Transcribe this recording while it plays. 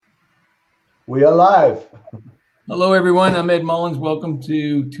We are live. Hello, everyone. I'm Ed Mullins. Welcome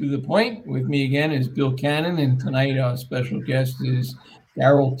to The Point. With me again is Bill Cannon, and tonight our special guest is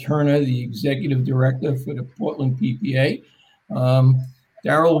Daryl Turner, the Executive Director for the Portland PPA.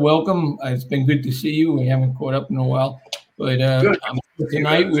 Daryl, welcome. It's been good to see you. We haven't caught up in a while, but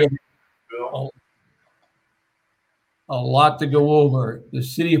tonight we have a lot to go over. The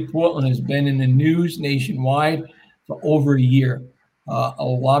city of Portland has been in the news nationwide for over a year. A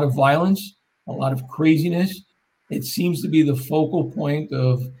lot of violence, a lot of craziness. It seems to be the focal point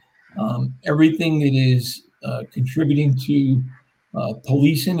of everything that is contributing to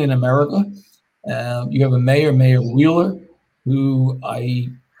policing in America. You have a mayor, Mayor Wheeler, who I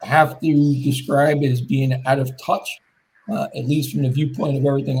have to describe as being out of touch, at least from the viewpoint of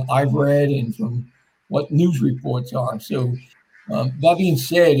everything I've read and from what news reports are. So that being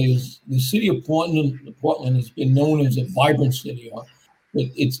said, is the city of Portland has been known as a vibrant city. But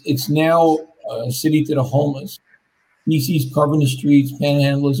it's now a city to the homeless. PC's covering the streets,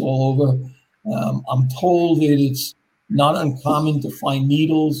 panhandlers all over. I'm told that it's not uncommon to find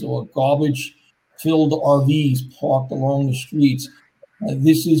needles or garbage-filled RVs parked along the streets.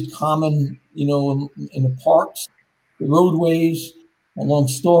 This is common, in the parks, the roadways, along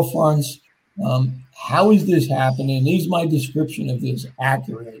storefronts. How is this happening? Is my description of this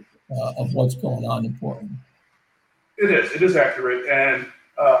accurate of what's going on in Portland? It is accurate, and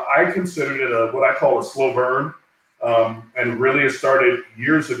I considered it what I call a slow burn, and really it started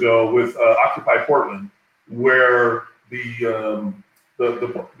years ago with Occupy Portland, where the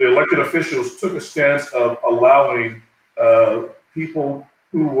elected officials took a stance of allowing people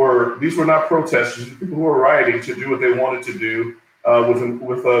these were not protesters, people who were rioting to do what they wanted to do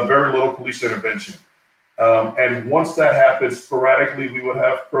with very little police intervention. And once that happened, sporadically we would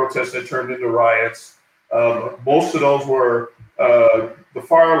have protests that turned into riots. Most of those were the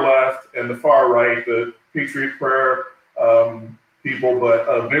far left and the far right, the Patriot Prayer people, but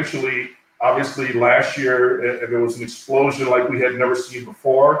eventually, obviously last year, there was an explosion like we had never seen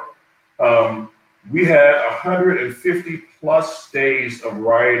before. We had 150 plus days of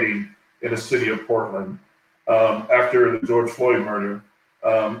rioting in the city of Portland after the George Floyd murder.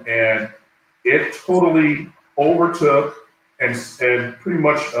 And it totally overtook and pretty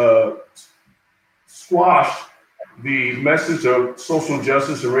much squashed the message of social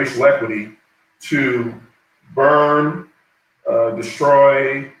justice and racial equity to burn,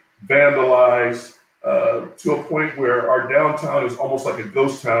 destroy, vandalize, to a point where our downtown is almost like a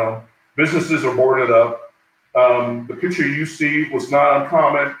ghost town. Businesses are boarded up. The picture you see was not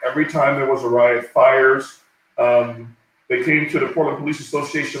uncommon. Every time there was a riot, fires. They came to the Portland Police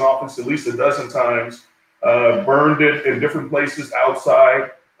Association office at least a dozen times, burned it in different places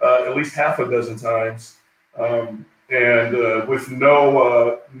outside at least half a dozen times, and with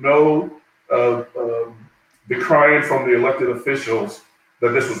no decrying from the elected officials that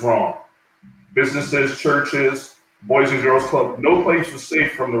this was wrong. Businesses, churches, Boys and Girls Club, no place was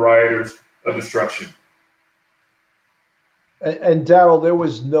safe from the rioters of destruction. And Daryl, there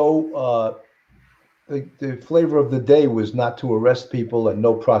was no, the flavor of the day was not to arrest people and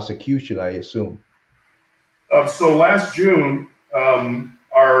no prosecution, I assume. So last June,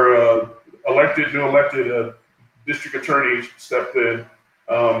 our new elected district attorney stepped in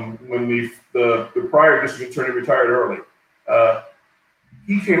when the prior district attorney retired early.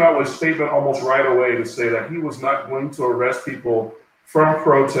 He came out with a statement almost right away to say that he was not going to arrest people from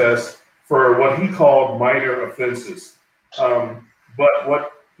protests for what he called minor offenses. But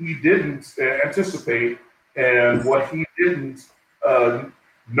what he didn't anticipate and what he didn't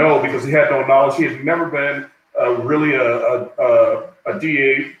know, because he had no knowledge, he had never been really a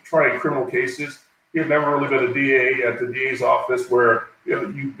DA trying criminal cases. He had never really been a DA at the DA's office where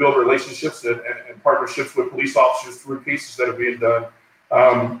you build relationships and partnerships with police officers through cases that are being done.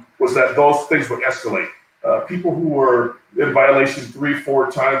 Was that those things would escalate. People who were in violation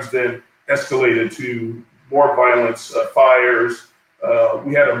 3-4 times then escalated to more violence, fires.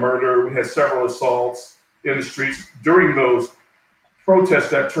 We had a murder. We had several assaults in the streets during those protests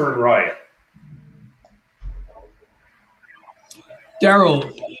that turned riot.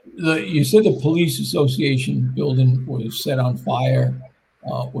 Daryl, you said the police association building was set on fire.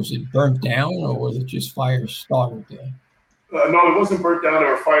 Was it burnt down or was it just fire started there? No, it wasn't burnt down.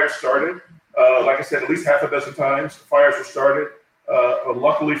 There were fires started. Like I said, at least half a dozen times fires were started.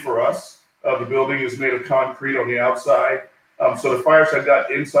 Luckily for us, the building is made of concrete on the outside. So the fires that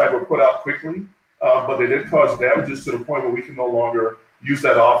got inside were put out quickly, but they did cause damages to the point where we can no longer use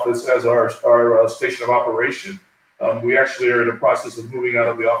that office as our station of operation. We actually are in the process of moving out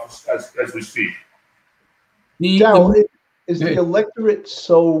of the office as we speak. Daryl, is the electorate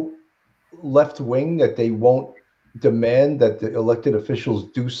so left wing that they won't demand that the elected officials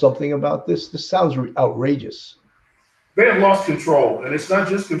do something about this? This sounds outrageous. They have lost control, and it's not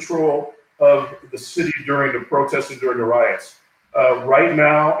just control of the city during the protests and during the riots. Right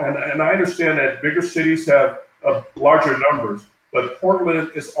now, and I understand that bigger cities have larger numbers, but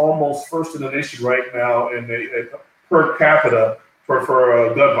Portland is almost first in the nation right now in per capita for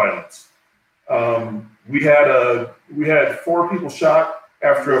gun violence. We had 4 people shot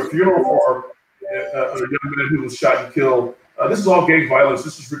after a funeral for a young man who was shot and killed. This is all gang violence.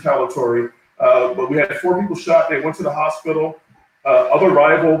 This is retaliatory. But we had 4 people shot. They went to the hospital. Other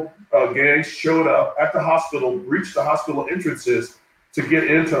rival gangs showed up at the hospital, breached the hospital entrances to get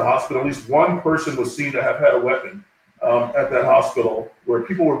into the hospital. At least one person was seen to have had a weapon at that hospital where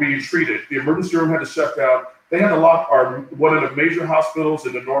people were being treated. The emergency room had to shut down. They had to lock one of the major hospitals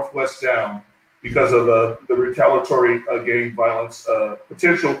in the Northwest down because of the retaliatory gang violence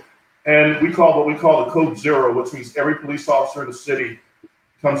potential. And we call what we call the Code Zero, which means every police officer in the city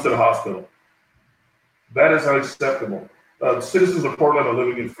comes to the hospital. That is unacceptable. Citizens of Portland are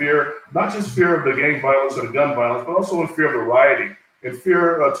living in fear, not just fear of the gang violence or the gun violence, but also in fear of the rioting, in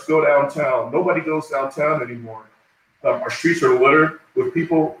fear to go downtown. Nobody goes downtown anymore. Our streets are littered with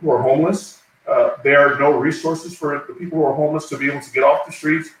people who are homeless. There are no resources for the people who are homeless to be able to get off the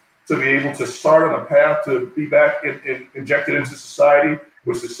streets, to be able to start on a path to be back injected into society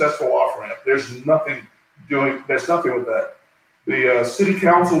with successful off-ramp. There's nothing with that. The city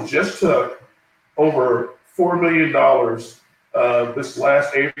council just took over $4 million this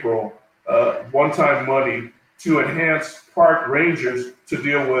last April, one-time money to enhance park rangers to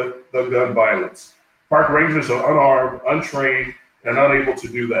deal with the gun violence. Park rangers are unarmed, untrained, and unable to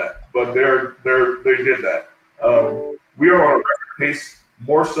do that, but they did that. We are on a record pace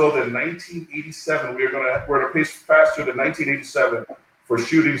more so than 1987. We're at a pace faster than 1987 for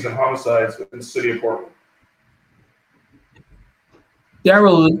shootings and homicides in the city of Portland.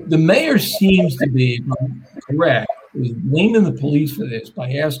 Darrell, the mayor seems to be, if I'm correct, is blaming the police for this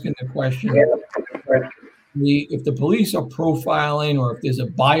by asking the question, if the police are profiling or if there's a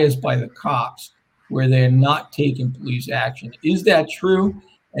bias by the cops where they're not taking police action. Is that true?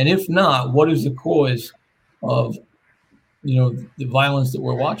 And if not, what is the cause of, the violence that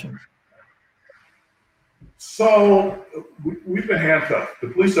we're watching? So we've been handcuffed. The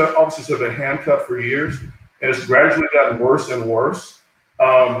police officers have been handcuffed for years, and it's gradually gotten worse and worse.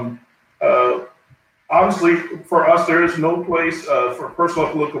 Obviously, for us, there is no place for personal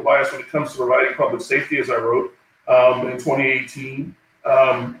and political bias when it comes to providing public safety, as I wrote in 2018.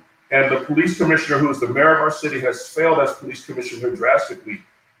 And the police commissioner, who is the mayor of our city, has failed as police commissioner drastically.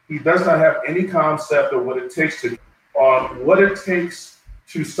 He does not have any concept of what it takes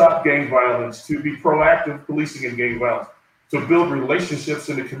to stop gang violence, to be proactive policing in gang violence, to build relationships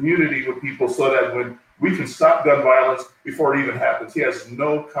in the community with people so that when we can stop gun violence before it even happens. He has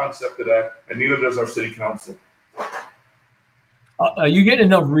no concept of that, and neither does our city council. Are you getting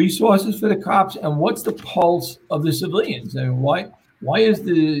enough resources for the cops, and what's the pulse of the civilians? I mean, why is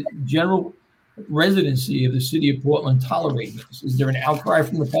the general residency of the city of Portland tolerating this? Is there an outcry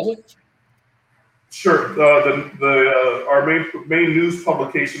from the public? Sure. Our main news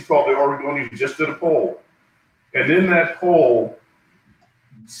publication called The Oregonian just did a poll. And in that poll,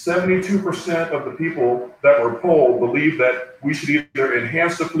 72% of the people that were polled believe that we should either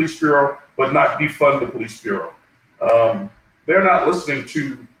enhance the police bureau, but not defund the police bureau. They're not listening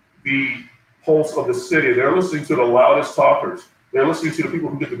to the pulse of the city. They're listening to the loudest talkers. They're listening to the people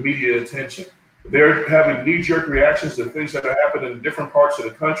who get the media attention. They're having knee-jerk reactions to things that are happening in different parts of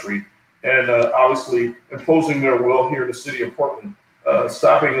the country, and obviously imposing their will here in the city of Portland,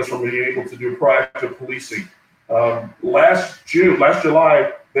 stopping us from being able to do proactive policing. Last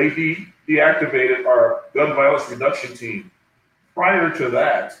July, they deactivated our gun violence reduction team. Prior to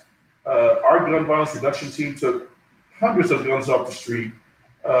that, our gun violence reduction team took hundreds of guns off the street,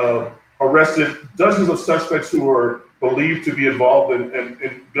 arrested dozens of suspects who were believed to be involved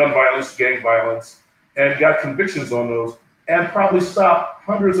in gun violence, gang violence, and got convictions on those, and probably stopped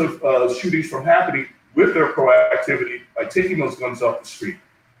hundreds of shootings from happening with their proactivity by taking those guns off the street.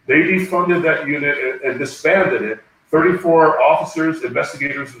 They defunded that unit and disbanded it. 34 officers,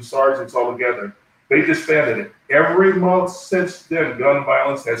 investigators, and sergeants all together. They disbanded it. Every month since then, gun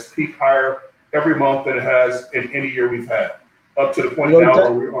violence has peaked higher every month than it has in any year we've had, up to the point now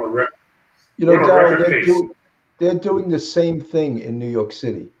where we're on a record. Darrell, they're doing the same thing in New York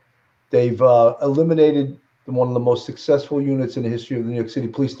City. They've eliminated one of the most successful units in the history of the New York City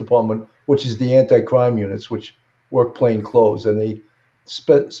Police Department, which is the anti-crime units, which work plain clothes, and they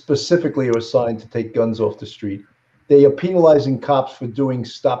specifically are assigned to take guns off the street. They are penalizing cops for doing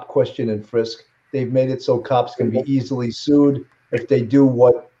stop, question, and frisk. They've made it so cops can be easily sued if they do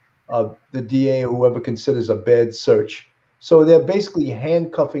what the DA or whoever considers a bad search. So they're basically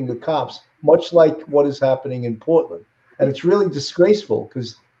handcuffing the cops, much like what is happening in Portland. And it's really disgraceful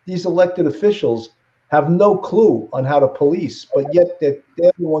because these elected officials have no clue on how to police, but yet they're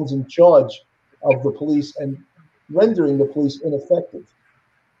the ones in charge of the police and rendering the police ineffective.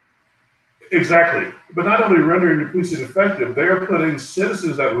 Exactly. But not only rendering the police ineffective, they are putting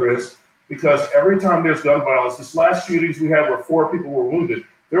citizens at risk because every time there's gun violence, this last shootings we had where 4 people were wounded,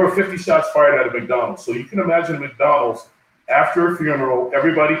 there were 50 shots fired at a McDonald's. So you can imagine McDonald's after a funeral,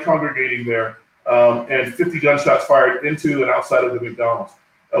 everybody congregating there, and 50 gunshots fired into and outside of the McDonald's.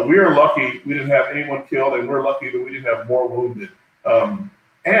 We are lucky we didn't have anyone killed, and we're lucky that we didn't have more wounded. And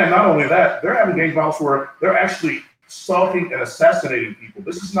not only that, they're having gang violence where they're actually assaulting and assassinating people.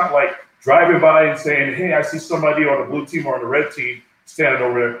 This is not like driving by and saying, hey, I see somebody on the blue team or on the red team standing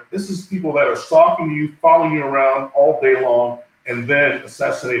over there. This is people that are stalking you, following you around all day long, and then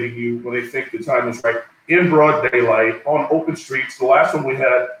assassinating you when they think the time is right, in broad daylight, on open streets. The last one we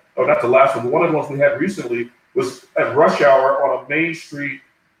had, or not the last one, but one of the ones we had recently was at rush hour on a main street.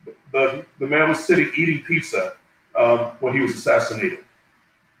 The man was sitting eating pizza when he was assassinated.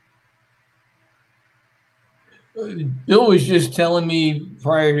 Bill was just telling me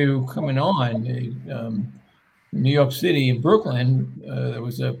prior to coming on, in New York City and Brooklyn, there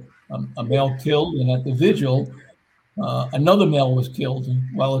was a male killed, and at the vigil, another male was killed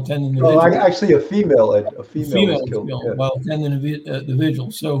while attending the vigil. Actually, a female was killed while attending the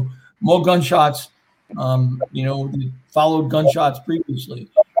vigil. So more gunshots, followed gunshots previously.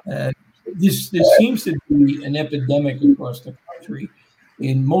 This seems to be an epidemic across the country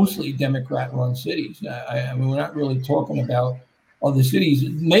in mostly Democrat-run cities. I mean, we're not really talking about other cities.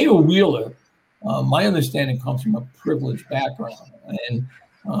 Mayor Wheeler, my understanding, comes from a privileged background. And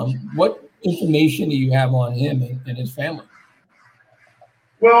what information do you have on him and his family?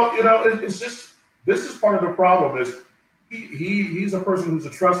 Well, it's just, this is part of the problem is he's a person who's a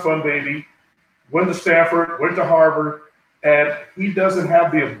trust fund baby, went to Stanford, went to Harvard, and he doesn't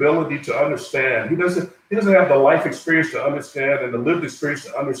have the ability to understand. He doesn't have the life experience to understand and the lived experience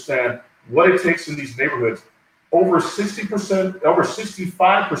to understand what it takes in these neighborhoods. Over 60%, over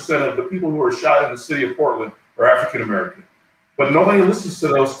 65% of the people who are shot in the city of Portland are African American. But nobody listens to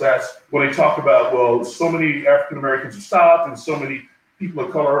those stats when they talk about, well, so many African Americans are stopped and so many people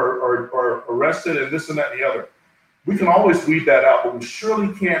of color are arrested and this and that and the other. We can always weed that out, but we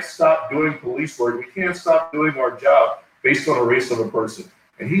surely can't stop doing police work. We can't stop doing our job based on the race of a person.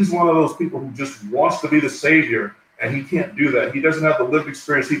 And he's one of those people who just wants to be the savior, and he can't do that. He doesn't have the lived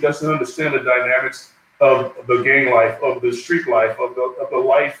experience. He doesn't understand the dynamics of the gang life, of the street life, of the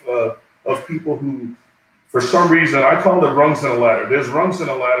life of people who, for some reason, I call it rungs in a ladder. There's rungs in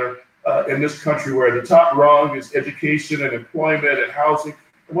a ladder in this country where the top rung is education and employment and housing.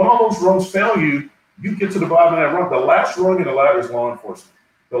 And when all those rungs fail you, you get to the bottom of that rung. The last rung in the ladder is law enforcement.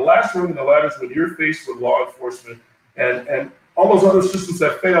 The last rung in the ladder is when you're faced with law enforcement and all those other systems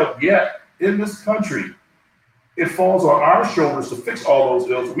that failed. Yet in this country, it falls on our shoulders to fix all those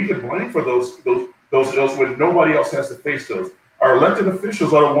ills. We get blamed for those ills when nobody else has to face those. Our elected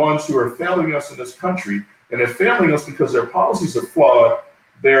officials are the ones who are failing us in this country, and they're failing us because their policies are flawed.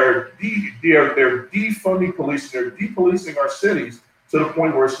 They're defunding police, and they're depolicing our cities to the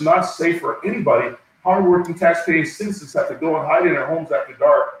point where it's not safe for anybody. Hardworking taxpaying citizens have to go and hide in their homes after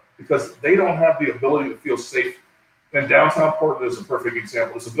dark because they don't have the ability to feel safe. And downtown Portland is a perfect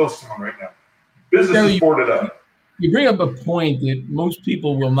example. It's a ghost town right now. Business is boarded up. You bring up a point that most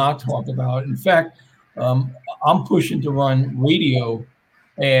people will not talk about. In fact, I'm pushing to run radio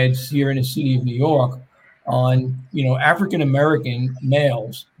ads here in the city of New York on, African American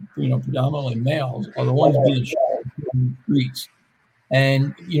males, predominantly males, are the ones being shot in the streets.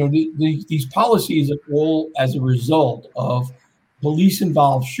 And, these policies are all as a result of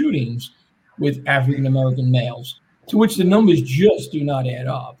police-involved shootings with African American males, to which the numbers just do not add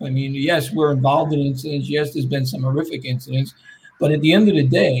up. I mean, yes, we're involved in incidents. Yes, there's been some horrific incidents. But at the end of the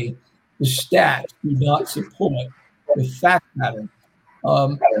day, the stats do not support the fact pattern.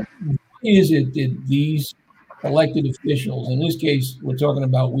 Why is it that these elected officials, in this case, we're talking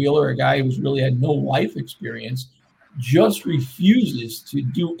about Wheeler, a guy who's really had no life experience, just refuses to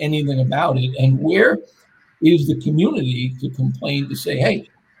do anything about it? And where is the community to complain, to say, hey,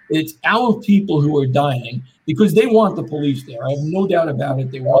 it's our people who are dying, because they want the police there. I have no doubt about it.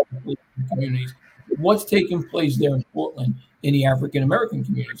 They want the police in the communities. What's taking place there in Portland in the African-American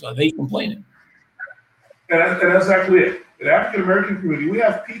communities? Are they complaining? And that's exactly it. In the African-American community, we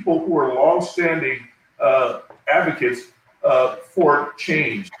have people who are longstanding advocates for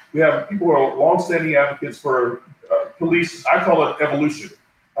change. We have people who are longstanding advocates for police. I call it evolution.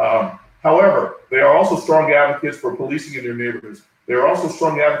 However, they are also strong advocates for policing in their neighborhoods. They are also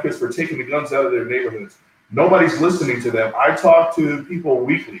strong advocates for taking the guns out of their neighborhoods. Nobody's listening to them. I talk to people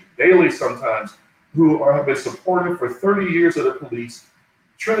weekly, daily sometimes, who have been supportive for 30 years of the police,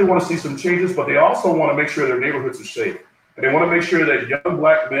 truly want to see some changes, but they also want to make sure their neighborhoods are safe. And they want to make sure that young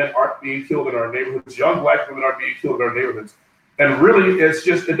Black men aren't being killed in our neighborhoods, young Black women aren't being killed in our neighborhoods. And really,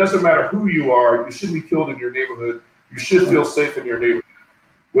 it doesn't matter who you are, you shouldn't be killed in your neighborhood. You should feel safe in your neighborhood.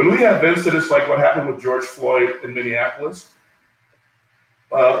 When we have incidents like what happened with George Floyd in Minneapolis,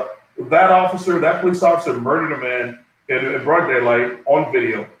 that police officer murdered a man in broad daylight on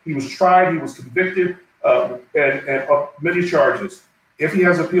video. He was tried, he was convicted, and of many charges. If he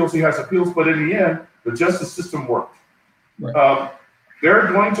has appeals, he has appeals, but in the end, the justice system worked. Right. There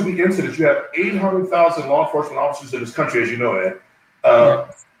are going to be incidents. You have 800,000 law enforcement officers in this country, as you know, Ed.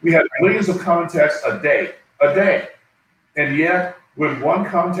 We have millions of contacts a day. And yet, when one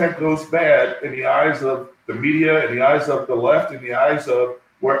contact goes bad in the eyes of the media, in the eyes of the left, in the eyes of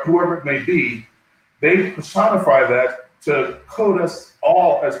whoever it may be, they personify that to code us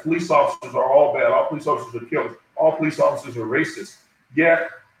all as police officers are all bad, all police officers are killers, all police officers are racist. Yet,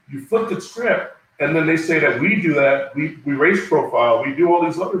 you flip the script, and then they say that we do that, we race profile, we do all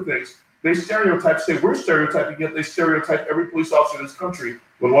these other things. They stereotype, say we're stereotyping, yet they stereotype every police officer in this country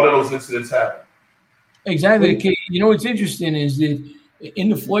when one of those incidents happen. Exactly. You know, what's interesting is that in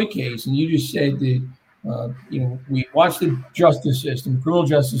the Floyd case, and you just said that, we watched the justice system, criminal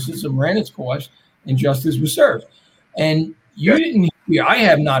justice system ran its course, and justice was served. And you didn't hear, I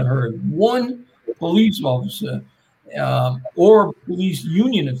have not heard one police officer or police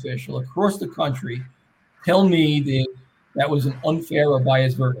union official across the country tell me that was an unfair or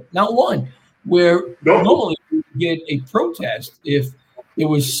biased verdict. Not one. Where normally you get a protest if there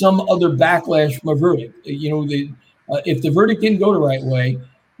was some other backlash from a verdict. If the verdict didn't go the right way,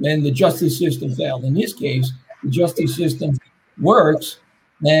 then the justice system failed. In this case, the justice system works,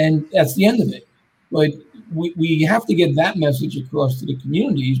 and that's the end of it. But we have to get that message across to the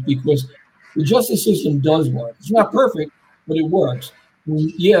communities because the justice system does work. It's not perfect, but it works.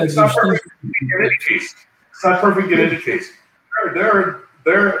 Yeah, it's not perfect in any case. It's not perfect in any case.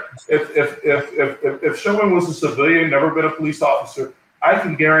 If Chauvin was a civilian, never been a police officer, I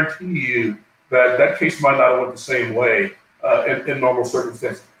can guarantee you that case might not have went the same way in normal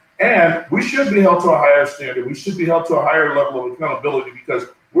circumstances. And we should be held to a higher standard. We should be held to a higher level of accountability because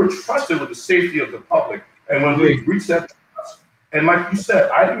we're trusted with the safety of the public. And when we reach that trust, and like you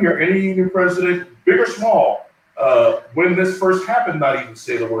said, I didn't hear any union president, big or small, when this first happened, not even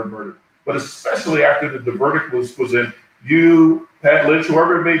say the word murder. But especially after the verdict was in, you, Pat Lynch,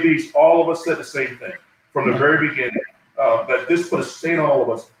 whoever it may be, all of us said the same thing from the very beginning, that this put a stain on all of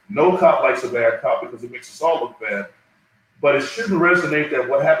us. No cop likes a bad cop because it makes us all look bad. But it shouldn't resonate that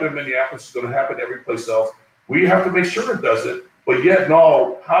what happened in Minneapolis is going to happen every place else. We have to make sure it doesn't. But yet,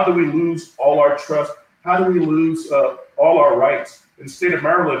 no, how do we lose all our trust? How do we lose all our rights? In the state of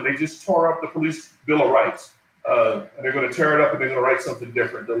Maryland, they just tore up the police Bill of Rights. And they're going to tear it up and they're going to write something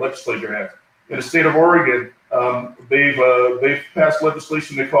different. The legislature has. In the state of Oregon, they've passed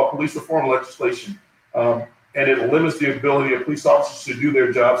legislation they call police reform legislation. And it limits the ability of police officers to do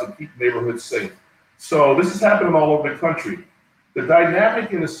their jobs and keep neighborhoods safe. So this is happening all over the country. The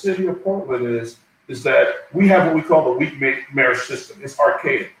dynamic in the city of Portland is that we have what we call the weak mayor system. It's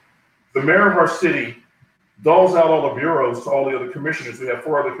archaic. The mayor of our city doles out all the bureaus to all the other commissioners. We have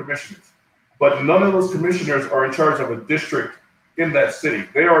 4 other commissioners. But none of those commissioners are in charge of a district in that city.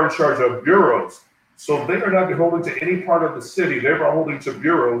 They are in charge of bureaus. So they are not beholden to any part of the city. They're beholden to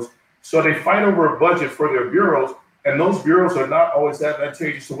bureaus. So they fight over a budget for their bureaus, and those bureaus are not always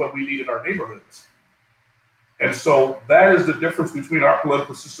advantageous to what we need in our neighborhoods. And so that is the difference between our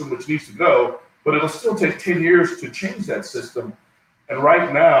political system, which needs to go, but it'll still take 10 years to change that system. And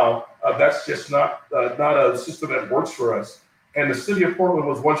right now, that's just not a system that works for us. And the city of Portland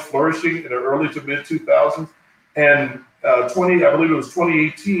was once flourishing in the early to mid 2000s. And I believe it was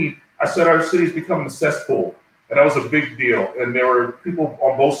 2018, I said our city is becoming a cesspool. And that was a big deal. And there were people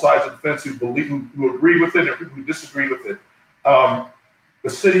on both sides of the fence who agreed with it and people who disagreed with it. The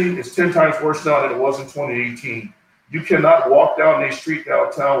city is 10 times worse now than it was in 2018. You cannot walk down a street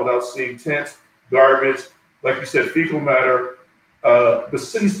downtown without seeing tents, garbage, like you said, fecal matter. The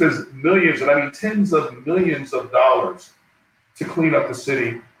city spends millions, and I mean tens of millions of dollars to clean up the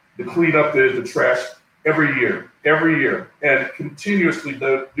city, to clean up the trash every year, and continuously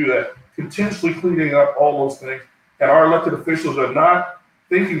do that, continuously cleaning up all those things. And our elected officials are not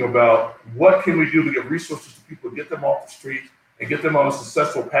thinking about what can we do to give resources to people, get them off the street, and get them on a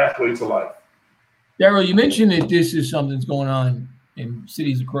successful pathway to life. Darrell, you mentioned that this is something that's going on in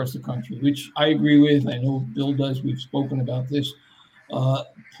cities across the country, which I agree with. I know Bill does. We've spoken about this.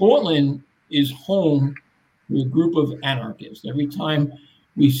 Portland is home to a group of anarchists. Every time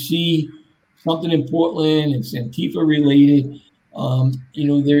we see something in Portland, it's Antifa related.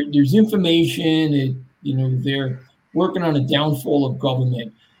 There's information that, they're working on a downfall of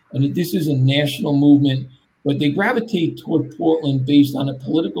government, and that this is a national movement, but they gravitate toward Portland based on a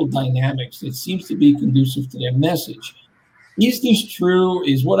political dynamics that seems to be conducive to their message. Is this true?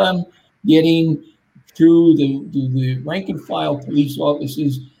 Is what I'm getting true? Do the rank and file police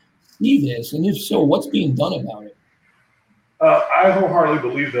officers see this? And if so, what's being done about it? I wholeheartedly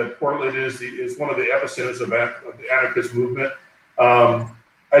believe that Portland is one of the epicenters of the anarchist movement.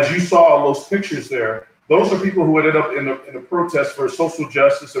 As you saw those pictures there, those are people who ended up in a protest for social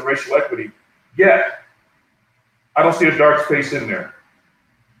justice and racial equity. Yet, I don't see a dark face in there.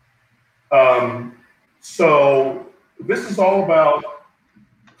 So this is all about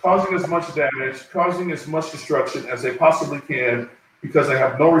causing as much damage, causing as much destruction as they possibly can, because they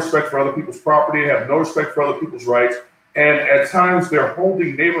have no respect for other people's property, have no respect for other people's rights. And at times they're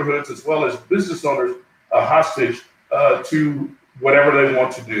holding neighborhoods as well as business owners hostage to whatever they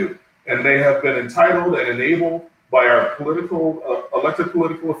want to do. And they have been entitled and enabled by our elected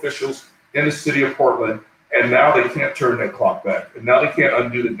political officials in the city of Portland. And now they can't turn that clock back. And now they can't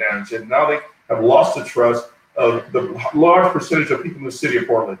undo the damage. And now they have lost the trust of the large percentage of people in the city of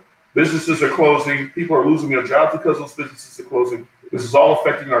Portland. Businesses are closing. People are losing their jobs because those businesses are closing. This is all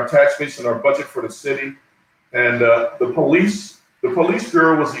affecting our tax base and our budget for the city. And the police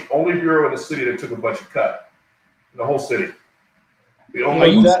bureau was the only bureau in the city that took a budget cut in the whole city. The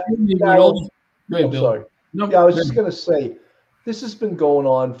only. Sorry. No, I was just going to say, this has been going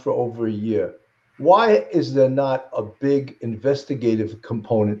on for over a year. Why is there not a big investigative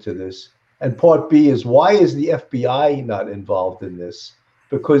component to this? And part B is, why is the FBI not involved in this?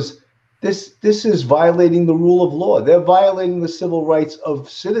 Because this is violating the rule of law. They're violating the civil rights of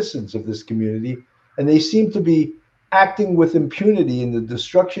citizens of this community, and they seem to be acting with impunity in the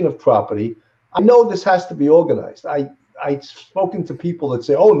destruction of property. I know this has to be organized. I've spoken to people that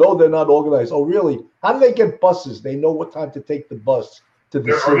say, oh, no, they're not organized. Oh, really? How do they get buses? They know what time to take the bus to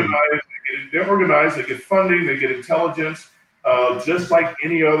the city. They're organized. They get funding. They get intelligence, just like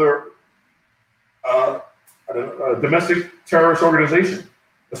any other domestic terrorist organization.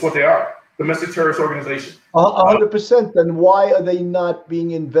 That's what they are. Domestic terrorist organization. 100%. Then why are they not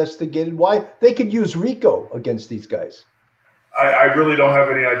being investigated? Why? They could use RICO against these guys. I really don't have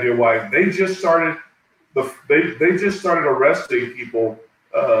any idea why. They just started arresting people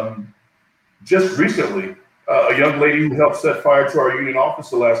just recently. A young lady who helped set fire to our union office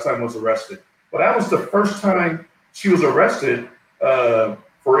the last time was arrested. But that was the first time she was arrested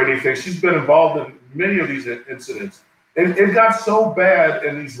for anything. She's been involved in many of these incidents. And it got so bad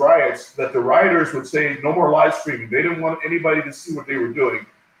in these riots that the rioters would say no more live streaming. They didn't want anybody to see what they were doing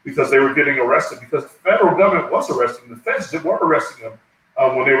because they were getting arrested, because the federal government was arresting them. The feds were arresting them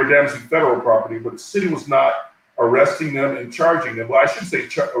when they were damaging federal property, but the city was not arresting them and charging them. Well, I should say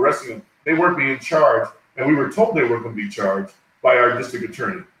arresting them. They weren't being charged, and we were told they were going to be charged by our district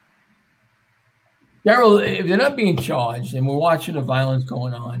attorney. Darrell, if they're not being charged and we're watching the violence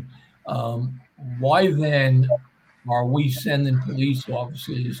going on, why then are we sending police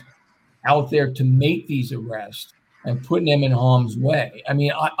officers out there to make these arrests and putting them in harm's way? I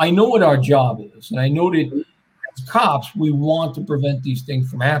mean, I know what our job is, and I know that as cops, we want to prevent these things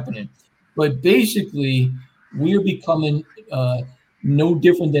from happening. But basically, we're becoming no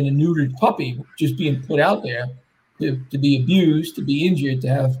different than a neutered puppy, just being put out there to be abused, to be injured, to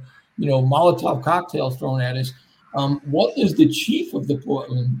have Molotov cocktails thrown at us. What does the chief of the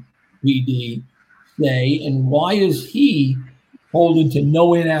Portland PD say, and why is he holding to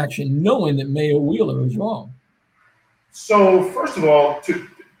no inaction, knowing that Mayor Wheeler is wrong? So first of all,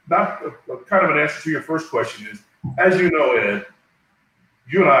 kind of an answer to your first question is, as you know, Ed,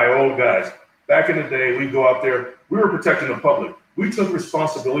 you and I, old guys, back in the day, we go out there, we were protecting the public. We took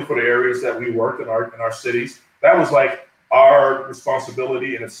responsibility for the areas that we worked in our cities. That was like our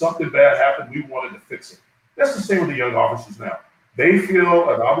responsibility, and if something bad happened, we wanted to fix it. That's the same with the young officers now. They feel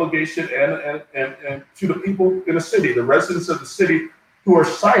an obligation and to the people in the city, the residents of the city who are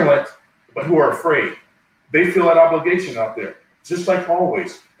silent but who are afraid. They feel that obligation out there, just like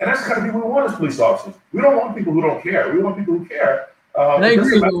always. And that's the kind of people we want as police officers. We don't want people who don't care. We want people who care. And I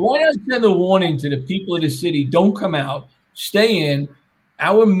agree. But why not send a warning to the people of the city? Don't come out. Stay in.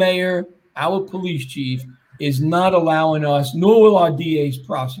 Our mayor, our police chief is not allowing us, nor will our DAs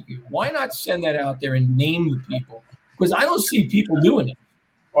prosecute. Why not send that out there and name the people? Because I don't see people doing it.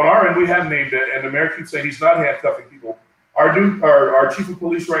 On our end, we have named it, and the mayor keeps saying he's not handcuffing people. Our chief of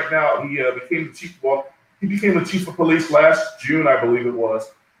police right now, he became the chief. Well, he became the chief of police last June, I believe it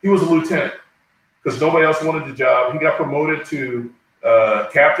was. He was a lieutenant because nobody else wanted the job. He got promoted to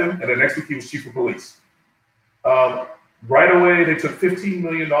captain, and the next week he was chief of police. Right away, they took $15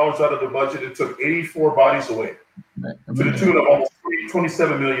 million out of the budget and took 84 bodies away to the tune of almost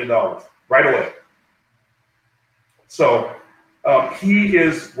 $27 million right away. So he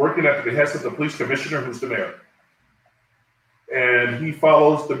is working at the behest of the police commissioner, who's the mayor. And he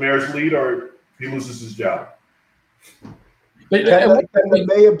follows the mayor's lead or he loses his job. Can the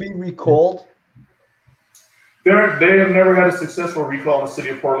mayor be recalled? They have never had a successful recall in the city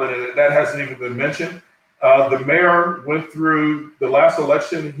of Portland, and that hasn't even been mentioned. The mayor went through the last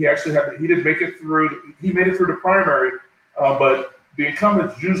election. He didn't make it through. He made it through the primary, but the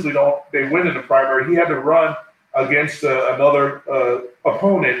incumbents usually don't. They win in the primary. He had to run against another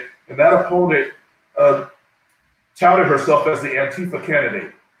opponent, and that opponent touted herself as the Antifa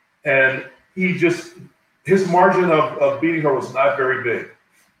candidate, and his margin of beating her was not very big.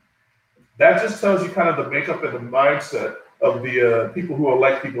 That just tells you kind of the makeup and the mindset of the people who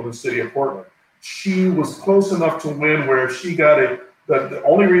elect people in the city of Portland. She was close enough to win where she got the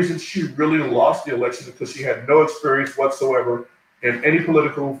only reason she really lost the election is because she had no experience whatsoever in any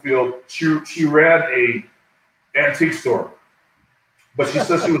political field. She ran a antique store, but she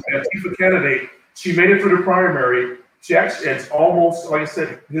says she was an Antifa candidate. She made it through the primary. It's almost, like I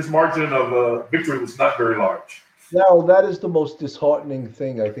said, his margin of victory was not very large. Now, that is the most disheartening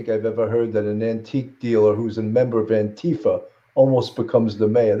thing I think I've ever heard, that an antique dealer who's a member of Antifa almost becomes the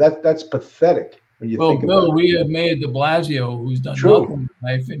mayor. That's pathetic when you think about it. Bill, we have Mayor de Blasio, who's done nothing in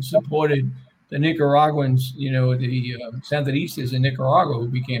life and supported the Nicaraguans, the Sandinistas in Nicaragua who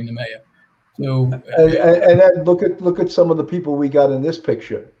became the mayor. So, and then look at some of the people we got in this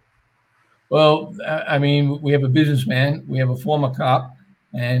picture. Well, I mean, we have a businessman, we have a former cop,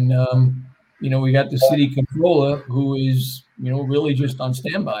 and we got the city controller who is, really just on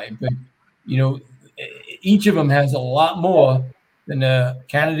standby. But, each of them has a lot more than the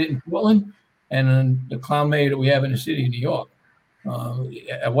candidate in Portland and the clown mayor that we have in the city of New York.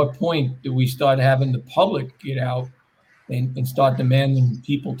 At what point do we start having the public get out and start demanding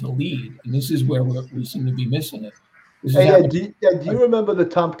people to lead? And this is where we seem to be missing it. Do you remember the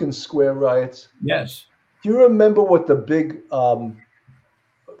Tompkins Square riots? Yes. Do you remember what the big, from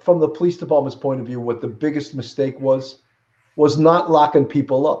the police department's point of view, what the biggest mistake was not locking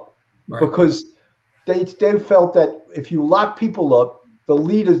people up? Right. Because they felt that if you lock people up, the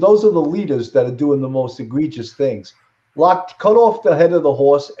leaders, those are the leaders that are doing the most egregious things. Cut off the head of the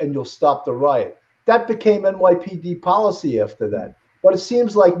horse and you'll stop the riot. That became NYPD policy after that. But it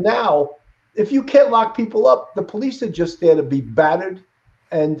seems like now, if you can't lock people up, the police are just there to be battered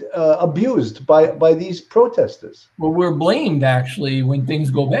and abused by these protesters. Well, we're blamed, actually, when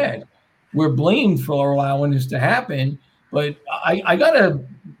things go bad. We're blamed for allowing this to happen. But I got to,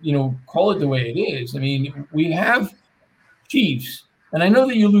 call it the way it is. I mean, we have chiefs, and I know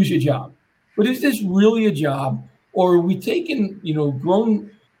that you lose your job. But is this really a job? Or are we taking, grown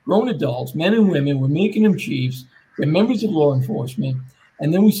adults, men and women, we're making them chiefs, they're members of law enforcement,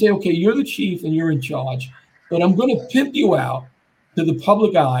 and then we say, okay, you're the chief and you're in charge, but I'm going to pimp you out to the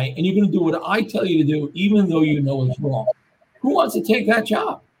public eye, and you're going to do what I tell you to do, even though you know it's wrong. Who wants to take that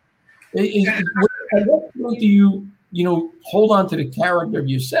job? At what point do you, hold on to the character of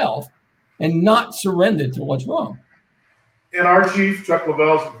yourself and not surrender to what's wrong? And our chief, Chuck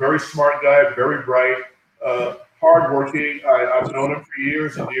Lavelle, is a very smart guy, very bright, hardworking. I've known him for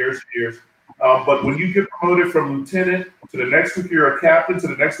years and years and years. But when you get promoted from lieutenant to the next week you're a captain, to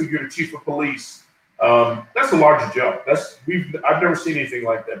the next week you're the chief of police, that's a large jump. I've never seen anything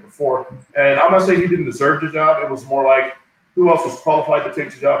like that before. And I'm not saying he didn't deserve the job. It was more like who else was qualified to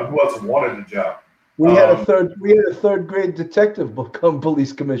take the job and who else wanted the job. We had a third grade detective become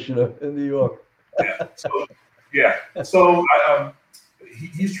police commissioner in New York. So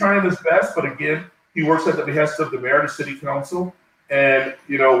he's trying his best, but again, he works at the behest of the mayor and the city council. And,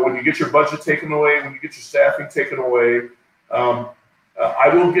 when you get your budget taken away, when you get your staffing taken away, I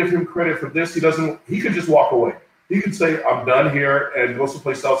will give him credit for this. He could just walk away. He could say, I'm done here and go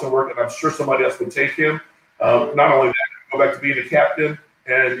someplace else and work. And I'm sure somebody else would take him. Not only that, go back to being a captain.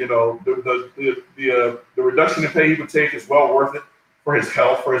 And, the reduction in pay he would take is well worth it for his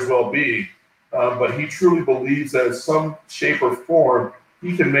health, for his well-being. But he truly believes that in some shape or form,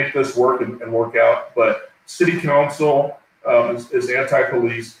 he can make this work and work out. But city council is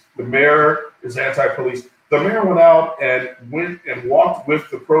anti-police. The mayor is anti-police. the mayor went out and walked with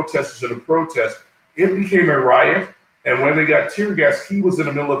the protesters in a protest. It became a riot. And when they got tear gas, he was in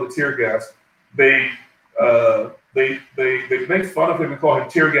the middle of the tear gas. They make fun of him and call him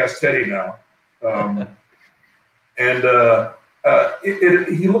Tear Gas Teddy now.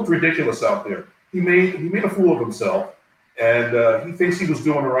 He looked ridiculous out there. He made a fool of himself, and he thinks he was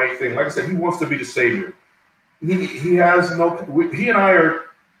doing the right thing. Like I said, he wants to be the savior. He and I are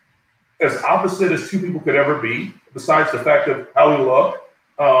as opposite as two people could ever be, besides the fact of how we look,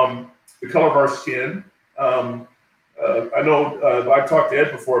 the color of our skin. I know I've talked to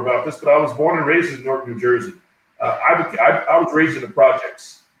Ed before about this, but I was born and raised in Newark, New Jersey. I was raised in the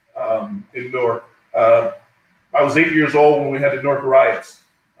projects in Newark. I was 8 years old when we had the Newark riots.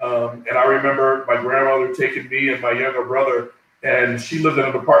 And I remember my grandmother taking me and my younger brother, and she lived in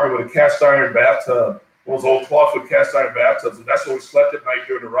an apartment with a cast iron bathtub, one of those old cloth with cast iron bathtubs. And that's where we slept at night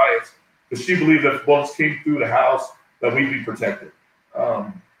during the riots, because she believed that if bullets came through the house, that we'd be protected.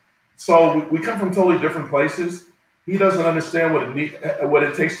 So we come from totally different places. He doesn't understand what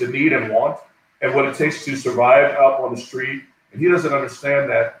it takes to need and want, and what it takes to survive out on the street. And he doesn't understand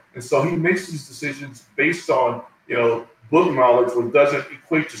that. And so he makes these decisions based on, book knowledge, which doesn't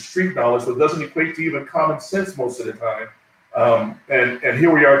equate to street knowledge, which doesn't equate to even common sense most of the time. And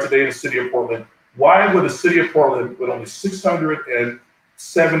here we are today in the city of Portland. Why would the city of Portland, with only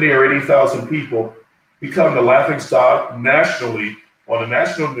 670 or 80,000 people, become the laughingstock nationally, on the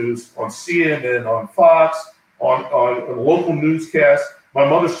national news, on CNN, on Fox, on local newscasts? My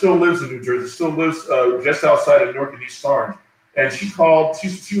mother still lives in New Jersey, still lives just outside of Newark and East Orange. And she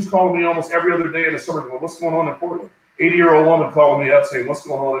was calling me almost every other day in the summer, going, "What's going on in Portland?" 80-year-old woman calling me up saying, "What's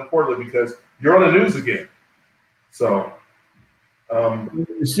going on in Portland? Because you're on the news again." So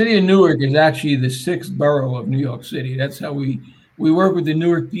the city of Newark is actually the 6th borough of New York City. That's how we work with the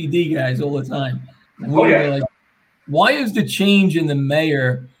Newark PD guys all the time. And we're like, why is the change in the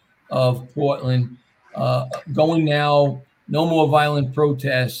mayor of Portland going now, no more violent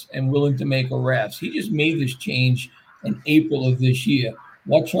protests and willing to make arrests? He just made this change in April of this year.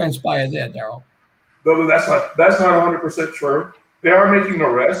 What transpired there, Daryl? No, that's not 100% true. They are making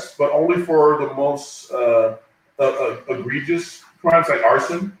arrests, but only for the most egregious crimes like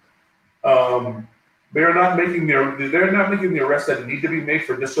arson. They're not making the arrests that need to be made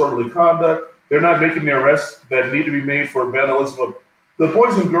for disorderly conduct. They're not making the arrests that need to be made for vandalism. The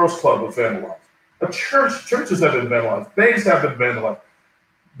Boys and Girls Club was vandalized. Churches have been vandalized. Banks have been vandalized.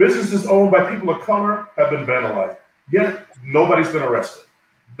 Businesses owned by people of color have been vandalized. Yet nobody's been arrested.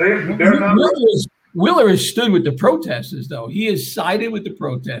 They're not. Wheeler has stood with the protesters, though. He has sided with the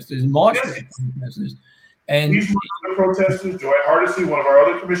protesters, marched with the protesters. And he's marched with the protesters. Joy Hardesty, one of our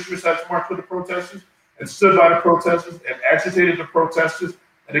other commissioners, has marched with the protesters and stood by the protesters and agitated the protesters,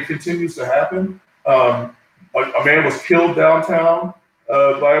 and it continues to happen. A man was killed downtown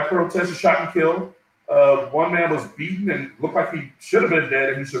by a protester, shot and killed. One man was beaten and looked like he should have been dead,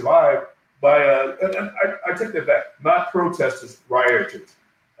 and he survived by and I take that back, not protesters, rioters.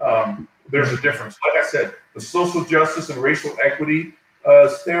 There's a difference. Like I said, the social justice and racial equity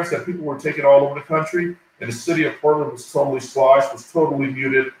stance that people were taking all over the country, and the city of Portland was totally squashed, was totally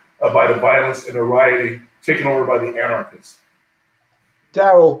muted by the violence and the rioting taken over by the anarchists.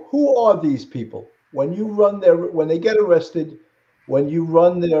 Daryl, who are these people? When they get arrested, when you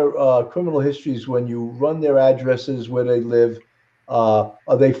run their criminal histories, when you run their addresses, where they live,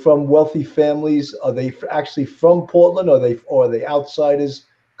 are they from wealthy families? Are they actually from Portland? Or are they outsiders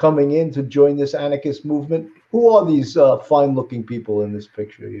coming in to join this anarchist movement? Who are these fine-looking people in this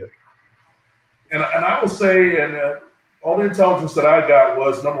picture here? And I will say, and all the intelligence that I got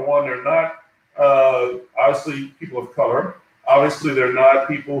was, number one, they're not obviously people of color. Obviously, they're not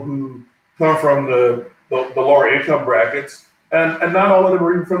people who come from the lower income brackets, and not all of them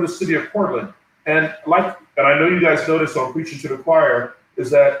are even from the city of Portland. And I know you guys noticed on Preaching to the Choir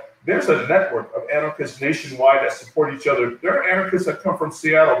is that there's a network of anarchists nationwide that support each other. There are anarchists that come from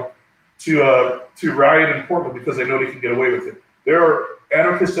Seattle to riot in Portland because they know they can get away with it. There are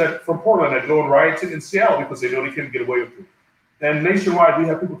anarchists from Portland that go and riot in Seattle because they know they can get away with it. And nationwide, we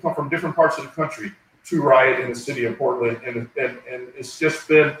have people come from different parts of the country to riot in the city of Portland, and it's just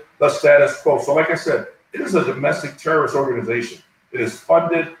been the status quo. So like I said, it is a domestic terrorist organization. It is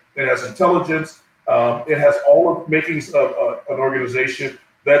funded, it has intelligence, it has all the makings of an organization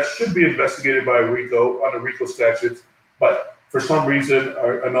that should be investigated by RICO under RICO statutes, but for some reason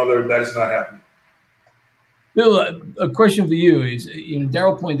or another, that is not happening. Bill, a question for you is,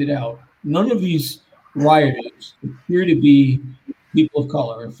 Daryl pointed out, none of these rioters appear to be people of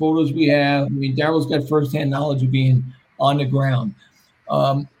color. In photos we have, Daryl's got firsthand knowledge of being on the ground.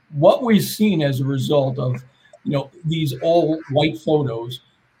 what we've seen as a result of, these all white photos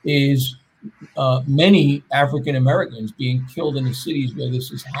is many African Americans being killed in the cities where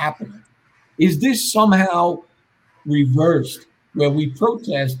this is happening. Is this somehow reversed, where we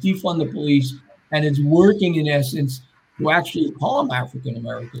protest, defund the police, and it's working in essence to actually harm African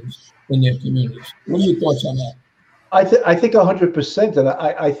Americans in their communities? What are your thoughts on that? I think 100%, and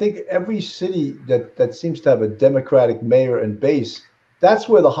I think every city that seems to have a Democratic mayor and base, that's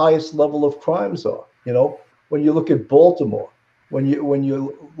where the highest level of crimes are. When you look at Baltimore, when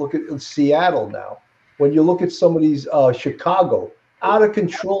you look at Seattle now, when you look at some of these Chicago, out of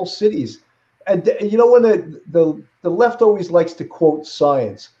control cities, and when the left always likes to quote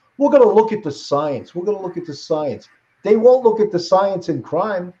science. We're going to look at the science. We're going to look at the science. They won't look at the science in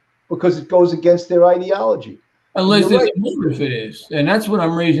crime because it goes against their ideology. Unless there's a motive, it is. And that's what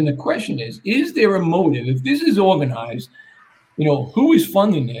I'm raising the question is there a motive? If this is organized, who is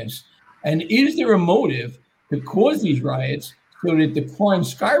funding this? And is there a motive to cause these riots so that the crime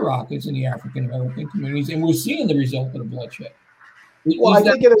skyrockets in the African American communities? And we're seeing the result of the bloodshed. Well, I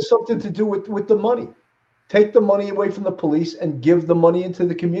think it has something to do with the money. Take the money away from the police and give the money into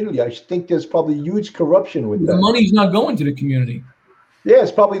the community. I think there's probably huge corruption with that. The money's not going to the community. Yeah,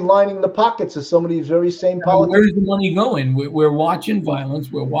 it's probably lining the pockets of some of these very same politicians. Where's the money going? We're watching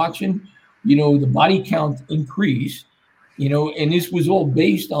violence. We're watching, the body count increase, and this was all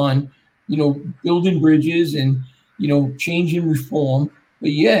based on, building bridges and, changing reform.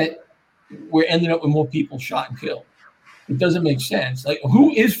 But yet we're ending up with more people shot and killed. It doesn't make sense. Like,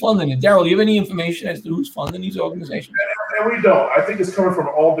 who is funding it? Daryl, do you have any information as to who's funding these organizations? And we don't. I think it's coming from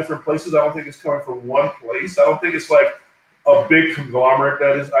all different places. I don't think it's coming from one place. I don't think it's like a big conglomerate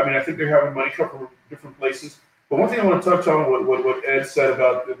that is. I think they're having money come from different places. But one thing I want to touch on what Ed said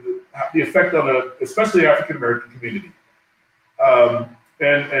about the effect on especially the African American community.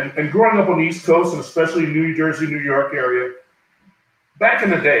 And growing up on the East Coast, and especially New Jersey, New York area, back in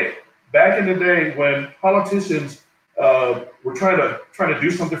the day when politicians were trying to do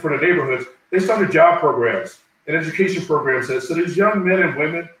something for the neighborhoods, they started job programs and education programs. So these young men and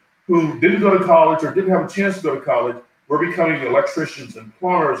women who didn't go to college or didn't have a chance to go to college were becoming electricians and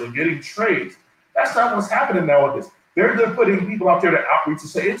plumbers and getting trades. That's not what's happening nowadays. They're putting people out there to outreach and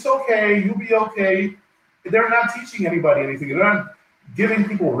say, it's okay, you'll be okay. They're not teaching anybody anything. They're not giving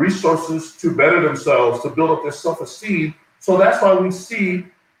people resources to better themselves, to build up their self-esteem. So that's why we see,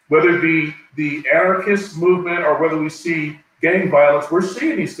 whether it be the anarchist movement or whether we see gang violence, we're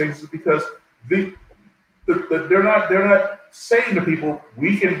seeing these things because they're not saying to people,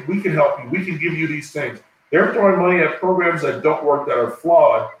 we can help you, we can give you these things. They're throwing money at programs that don't work, that are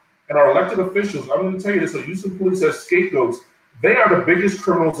flawed. And our elected officials, I'm going to tell you this, the use of police as scapegoats, they are the biggest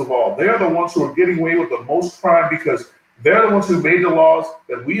criminals of all. They are the ones who are getting away with the most crime because they're the ones who made the laws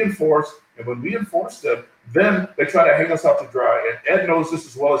that we enforce. And when we enforce them, then they try to hang us out to dry. And Ed knows this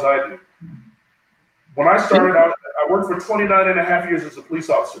as well as I do. When I started out, I worked for 29 and a half years as a police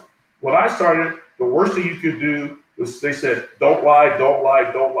officer. When I started, the worst thing you could do was, they said, don't lie, don't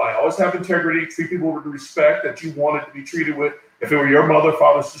lie, don't lie. Always have integrity, treat people with the respect that you wanted to be treated with. If it were your mother,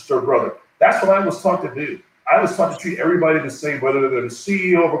 father, sister, or brother. That's what I was taught to do. I was taught to treat everybody the same, whether they're the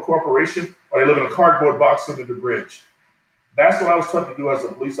CEO of a corporation or they live in a cardboard box under the bridge. That's what I was taught to do as a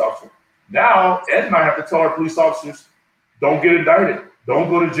police officer. Now, Ed and I have to tell our police officers, don't get indicted, don't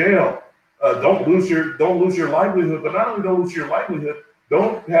go to jail, don't lose your livelihood. But not only don't lose your livelihood,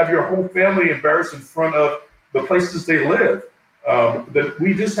 don't have your whole family embarrassed in front of the places they live.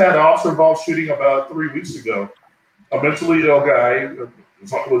 We just had an officer-involved shooting about 3 weeks ago. A mentally ill guy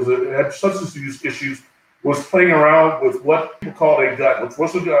had substance use issues, was playing around with what people call a gun, which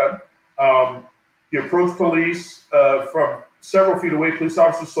was a gun. He approached police from several feet away. Police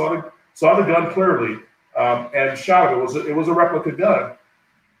officers saw the gun clearly and shot him. It was a replica gun.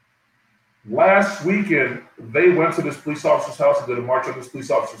 Last weekend, they went to this police officer's house and did a march on this police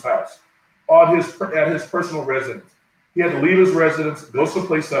officer's house at his personal residence. He had to leave his residence, go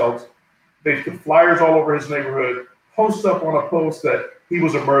someplace else. They put flyers all over his neighborhood, post up on a post that he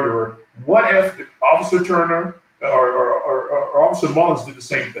was a murderer. What if Officer Turner or Officer Mullins did the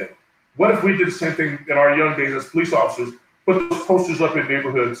same thing? What if we did the same thing in our young days as police officers, put those posters up in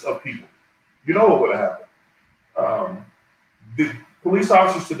neighborhoods of people? You know what would have happened. The police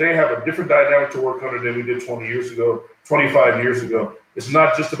officers today have a different dynamic to work under than we did 20 years ago, 25 years ago. It's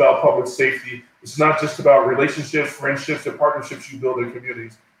not just about public safety. It's not just about relationships, friendships, and partnerships you build in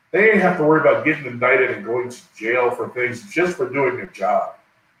communities. They have to worry about getting indicted and going to jail for things just for doing their job.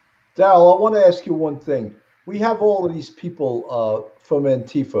 Daryl, I want to ask you one thing. We have all of these people from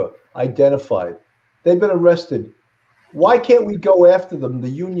Antifa identified. They've been arrested. Why can't we go after them, the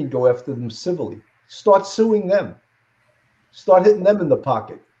union go after them civilly? Start suing them. Start hitting them in the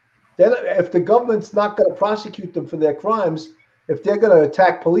pocket. Then if the government's not going to prosecute them for their crimes, if they're going to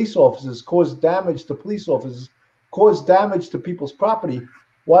attack police officers, cause damage to police officers, cause damage to people's property,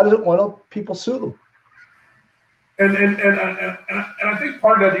 why don't people sue them? And I think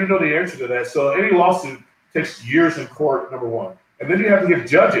part of that, you know the answer to that. So any lawsuit takes years in court, number one. And then you have to get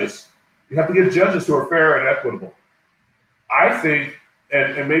judges. You have to get judges who are fair and equitable. I think,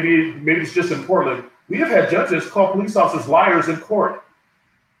 and maybe it's just in Portland, we have had judges call police officers liars in court.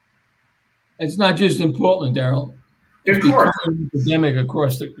 It's not just in Portland, Daryl. In court. It's an epidemic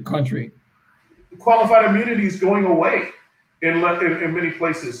across the country. Qualified immunity is going away in many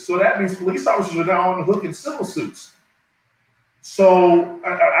places. So that means police officers are now on the hook in civil suits. So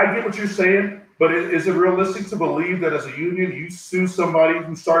I get what you're saying, but is it realistic to believe that as a union, you sue somebody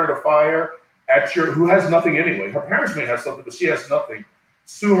who started a fire who has nothing anyway? Her parents may have something, but she has nothing.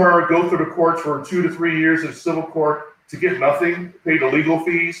 Sue her, go through the courts for 2 to 3 years in civil court to get nothing, pay the legal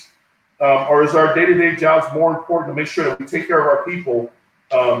fees? Or is our day-to-day jobs more important to make sure that we take care of our people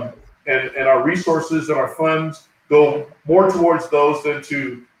and our resources and our funds go more towards those than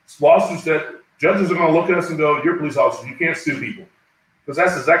to lawsuits that judges are going to look at us and go, you're police officers, you can't sue people. Because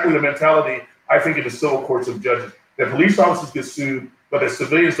that's exactly the mentality, I think, in the civil courts of judges, that police officers get sued, but that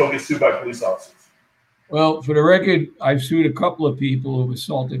civilians don't get sued by police officers. Well, for the record, I've sued a couple of people who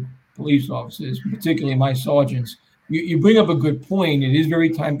assaulted police officers, particularly my sergeants. You bring up a good point. It is very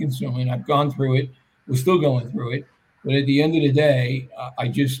time consuming. I've gone through it. We're still going through it. But at the end of the day, I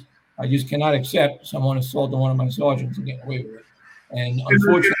just cannot accept someone assaulting one of my sergeants and getting away with it. And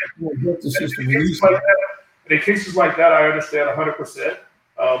unfortunately, the system. In cases like that, I understand 100%.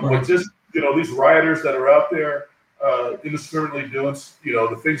 But just, these rioters that are out there indiscriminately doing,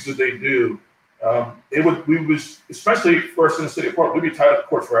 the things that they do, we would, especially for us in the city of Portland, we'd be tied up in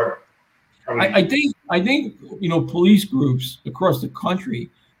court forever. I think police groups across the country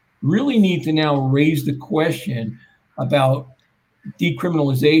really need to now raise the question about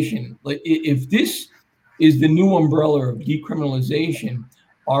decriminalization. Like, if this is the new umbrella of decriminalization,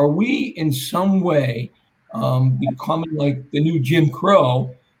 are we in some way becoming like the new Jim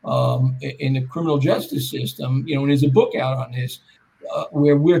Crow in the criminal justice system? And there's a book out on this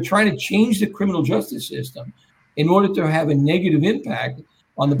where we're trying to change the criminal justice system in order to have a negative impact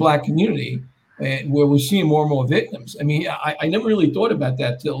on the Black community, where we're seeing more and more victims. I mean, I never really thought about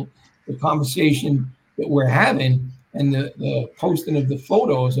that till the conversation that we're having and the posting of the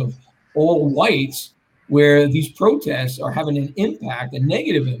photos of all whites, where these protests are having an impact, a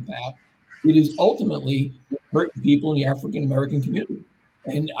negative impact. It is ultimately hurting people in the African American community.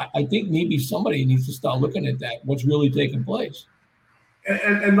 And I think maybe somebody needs to start looking at that, what's really taking place.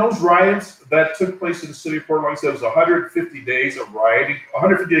 And those riots that took place in the city of Portland, like I said, it was 150 days of rioting,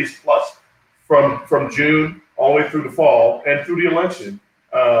 150 days plus from June all the way through the fall and through the election.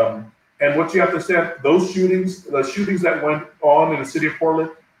 And what you have to understand, those shootings, the shootings that went on in the city of Portland,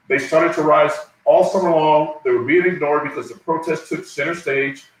 they started to rise all summer long. They were being ignored because the protests took center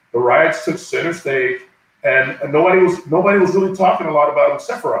stage, the riots took center stage, and nobody was really talking a lot about them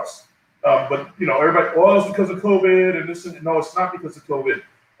except for us. But everybody, it's because of COVID and this. No, it's not because of COVID.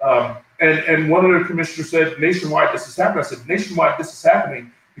 And one of the commissioners said, nationwide, this is happening. I said, nationwide, this is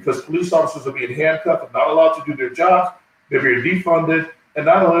happening because police officers are being handcuffed and not allowed to do their jobs. They're being defunded. And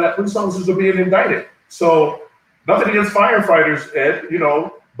not only that, police officers are being indicted. So nothing against firefighters, Ed,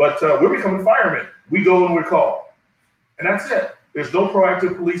 but we're becoming firemen. We go when we're called. And that's it. There's no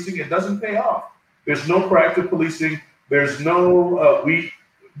proactive policing. It doesn't pay off. There's no proactive policing. There's no,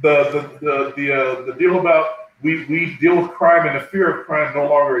 the deal about we deal with crime and the fear of crime no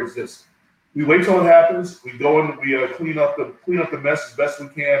longer exists. We wait till it happens. We go and we clean up the mess as best we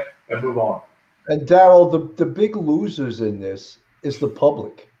can and move on. And Daryl, the big losers in this is the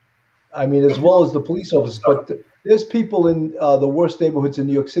public. I mean, as well as the police officers. But there's people in the worst neighborhoods in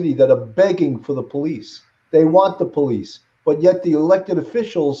New York City that are begging for the police. They want the police, but yet the elected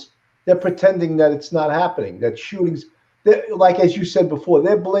officials, they're pretending that it's not happening. That shootings, like as you said before,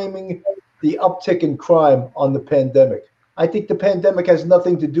 they're blaming the uptick in crime on the pandemic. I think the pandemic has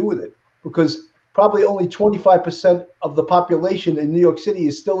nothing to do with it because probably only 25% of the population in New York City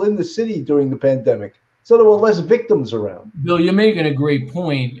is still in the city during the pandemic. So there were less victims around. Bill, you're making a great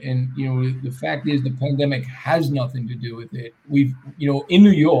point. And, the fact is the pandemic has nothing to do with it. We've, in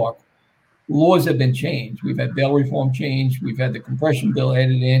New York, laws have been changed. We've had bail reform change. We've had the compression bill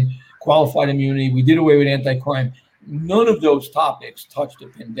added in, qualified immunity. We did away with anti-crime. None of those topics touched the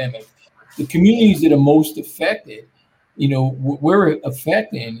pandemic. The communities that are most affected, we're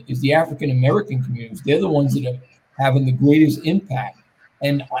affecting is the African American communities. They're the ones that are having the greatest impact.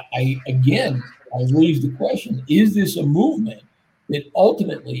 And I raise the question, is this a movement that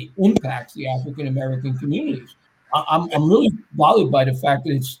ultimately impacts the African American communities? I'm really bothered by the fact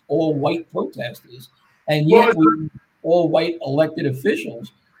that it's all white protesters, and yet we all white elected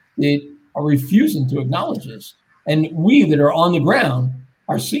officials that are refusing to acknowledge this. And we that are on the ground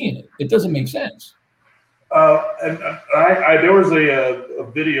are seeing it. It doesn't make sense. And there was a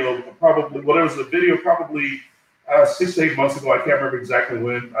video probably 6 to 8 months ago. I can't remember exactly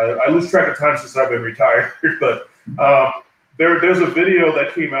when. I lose track of time since I've been retired. But there's a video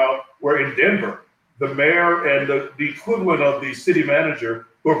that came out where in Denver, the mayor and the equivalent of the city manager,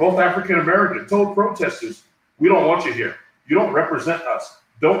 who are both African American, told protesters, "We don't want you here. You don't represent us.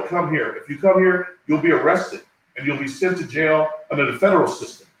 Don't come here. If you come here, you'll be arrested and you'll be sent to jail under the federal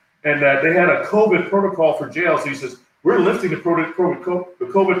system." And that they had a COVID protocol for jails. So he says, "We're lifting the COVID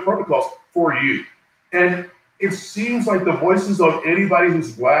protocols for you." And it seems like the voices of anybody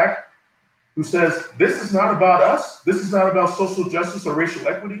who's Black, who says, this is not about us, this is not about social justice or racial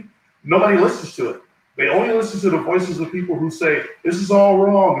equity, nobody listens to it. They only listen to the voices of people who say, this is all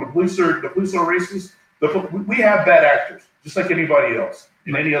wrong, the police are racist. We have bad actors, just like anybody else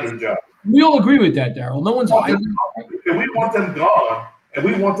in any other job. We all agree with that, Daryl. No one's hiding. And we want them gone, and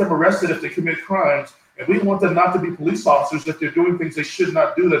we want them arrested if they commit crimes, and we want them not to be police officers if they're doing things they should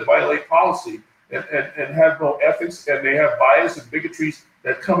not do that violate policy and have no ethics, and they have bias and bigotries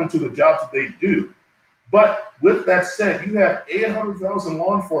that come into the jobs that they do. But with that said, you have 800,000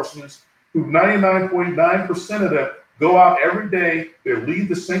 law enforcement who 99.9% of them go out every day. They leave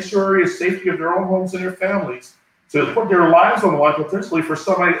the sanctuary and safety of their own homes and their families to put their lives on the line potentially for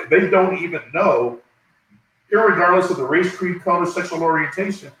somebody they don't even know, irregardless of the race, creed, color, sexual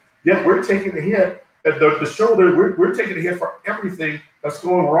orientation. Yet we're taking the hit at the shoulder. We're taking the hit for everything that's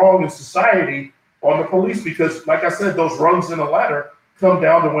going wrong in society on the police, because, like I said, those rungs in the ladder come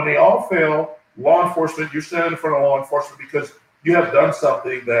down to when they all fail. Law enforcement, you're standing in front of law enforcement because you have done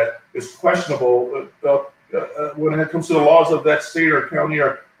something that is questionable when it comes to the laws of that state or county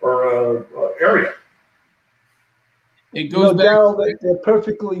or area. It goes back. Daryl, they're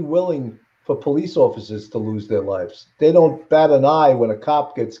perfectly willing for police officers to lose their lives. They don't bat an eye when a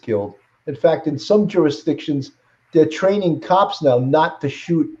cop gets killed. In fact, in some jurisdictions, they're training cops now not to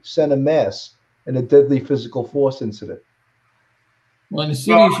shoot center mass in a deadly physical force incident. Well, in the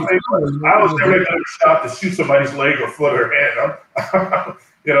city, I was never going to shot to shoot somebody's leg or foot or hand.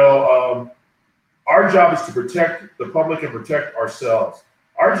 Our job is to protect the public and protect ourselves.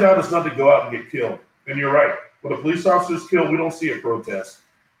 Our job is not to go out and get killed. And you're right. When a police officer is killed, we don't see a protest.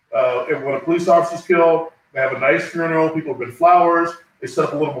 And when a police officer is killed, they have a nice funeral. People bring flowers. They set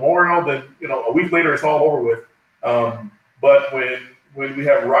up a little memorial. Then, a week later, it's all over with. But when we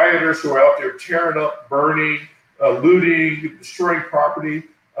have rioters who are out there tearing up, burning, looting, destroying property,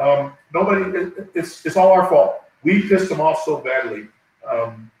 it's all our fault. We pissed them off so badly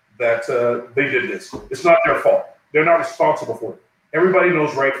that they did this. It's not their fault. They're not responsible for it. Everybody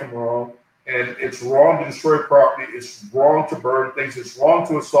knows right from wrong, and it's wrong to destroy property. It's wrong to burn things. It's wrong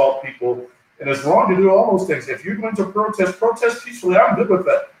to assault people, and it's wrong to do all those things. If you're going to protest peacefully. I'm good with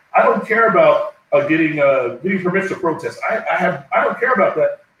that. I don't care about getting permits to protest. I don't care about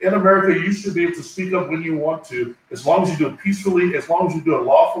that. In America, you should be able to speak up when you want to, as long as you do it peacefully, as long as you do it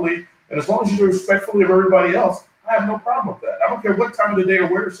lawfully, and as long as you do it respectfully of everybody else. I have no problem with that. I don't care what time of the day or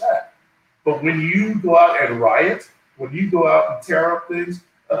where it's at. But when you go out and riot, when you go out and tear up things,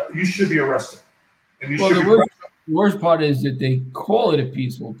 you should be arrested. And the worst part is that they call it a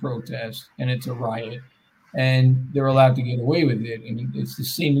peaceful protest and it's a riot, and they're allowed to get away with it. And it's the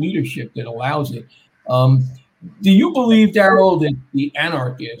same leadership that allows it. Do you believe, Daryl, that the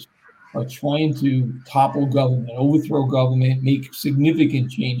anarchists are trying to topple government, overthrow government, make significant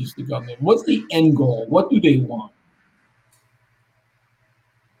changes to government? What's the end goal? What do they want?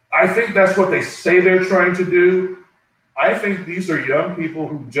 I think that's what they say they're trying to do. I think these are young people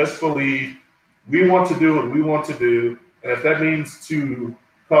who just believe we want to do what we want to do. And if that means to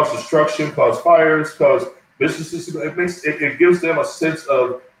cause destruction, cause fires, cause businesses, it gives them a sense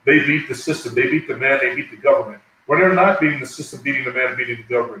of they beat the system, they beat the man, they beat the government. When they're not beating the system, beating the man, beating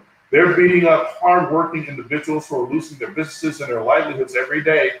the government. They're beating up hardworking individuals who are losing their businesses and their livelihoods every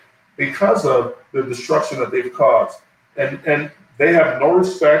day because of the destruction that they've caused. And they have no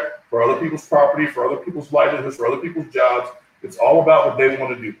respect for other people's property, for other people's livelihoods, for other people's jobs. It's all about what they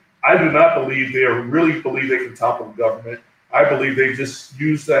want to do. I do not believe they really believe they can topple the government. I believe they just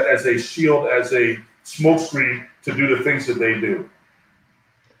use that as a shield, as a smokescreen to do the things that they do.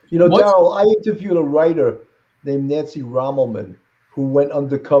 Daryl, I interviewed a writer named Nancy Rommelman who went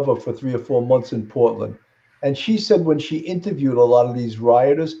undercover for 3 or 4 months in Portland. And she said when she interviewed a lot of these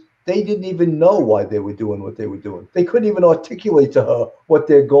rioters, they didn't even know why they were doing what they were doing. They couldn't even articulate to her what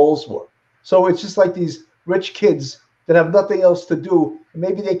their goals were. So it's just like these rich kids that have nothing else to do.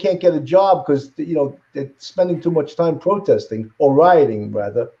 Maybe they can't get a job because, you know, they're spending too much time protesting or rioting,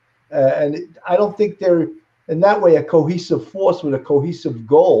 rather. And I don't think they're, in that way, a cohesive force with a cohesive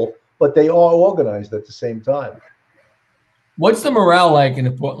goal, but they are organized at the same time. What's the morale like in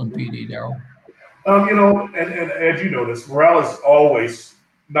the Portland PD, Daryl? You know, and as you notice, morale is always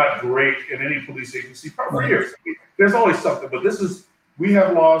not great in any police agency for years. There's always something, but we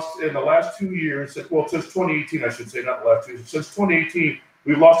have lost in the last 2 years, well, since 2018, I should say, not the last 2 years, since 2018,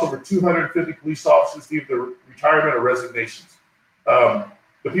 we've lost over 250 police officers to either retirement or resignations.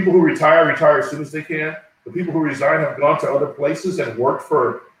 The people who retire as soon as they can. The people who resign have gone to other places and worked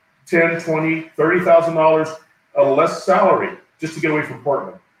for $10, $20, $30,000 less salary just to get away from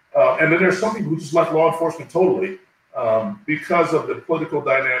Portland. And then there's some people who just left law enforcement totally because of the political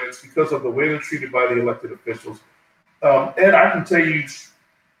dynamics, because of the way they're treated by the elected officials. And I can tell you,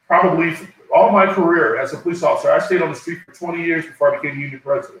 probably all my career as a police officer, I stayed on the street for 20 years before I became union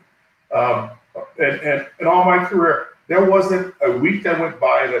president. And all my career, there wasn't a week that went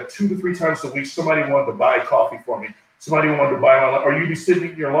by that 2 to 3 times a week somebody wanted to buy coffee for me. Somebody wanted to buy my lunch, or you'd be sitting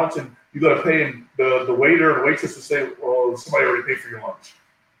eating your lunch and you got to pay the waiter or the waitress to say, "Well, somebody already paid for your lunch."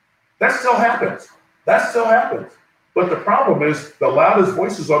 That still happens. But the problem is the loudest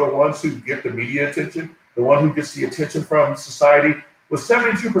voices are the ones who get the media attention, the one who gets the attention from society. With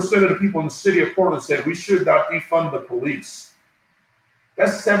 72% of the people in the city of Portland said we should not defund the police.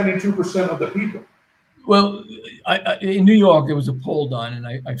 That's 72% of the people. Well, in New York, there was a poll done, and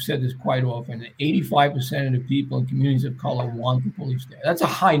I've said this quite often, that 85% of the people in communities of color want the police there. That's a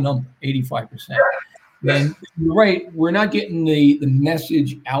high number, 85%. And you're right, we're not getting the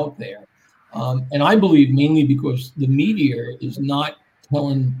message out there. And I believe mainly because the media is not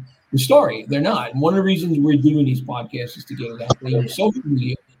telling the story. They're not. And one of the reasons we're doing these podcasts is to get it out there on social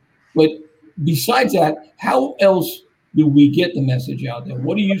media. But besides that, how else do we get the message out there?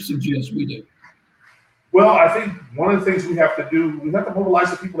 What do you suggest we do? Well, I think one of the things we have to do, we have to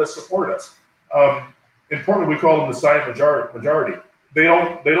mobilize the people that support us. In Portland, we call them the silent majority. They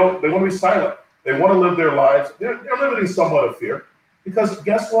want to be silent. They want to live their lives. They're living in somewhat of fear. Because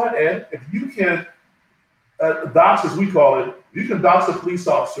guess what, Ed? If you can dox, as we call it, you can dox a police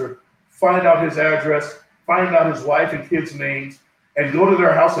officer, find out his address, find out his wife and kids' names, and go to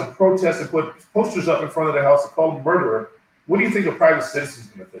their house and protest and put posters up in front of their house and call them murderer. What do you think a private citizen's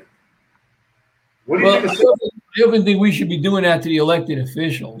going to think? What do you think? I often think we should be doing that to the elected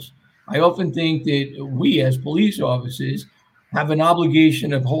officials. I often think that we as police officers have an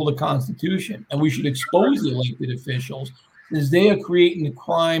obligation to uphold the Constitution, and we should expose the elected officials as they are creating the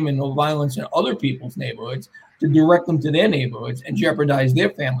crime and the violence in other people's neighborhoods to direct them to their neighborhoods and jeopardize their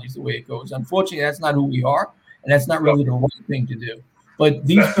families the way it goes. Unfortunately, that's not who we are, and that's not really the right thing to do. But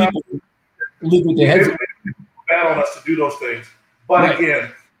these people live with their heads. It's bad on us to do those things. But right.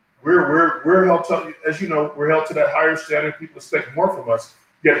 Again, we're held to, as you know, we're held to that higher standard. People expect more from us,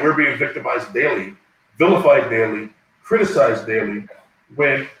 yet we're being victimized daily, vilified daily, criticized daily,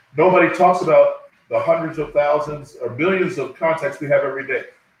 when nobody talks about the hundreds of thousands or millions of contacts we have every day.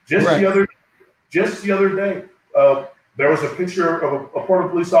 Just the other day, there was a picture of a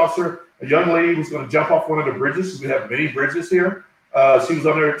Portland police officer, a young lady who's going to jump off one of the bridges. We have many bridges here. She was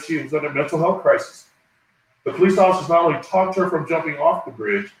under mental health crisis. The police officers not only talked her from jumping off the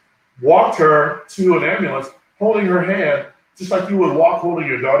bridge, walked her to an ambulance, holding her hand, just like you would walk holding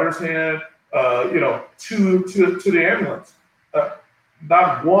your daughter's hand, to the ambulance.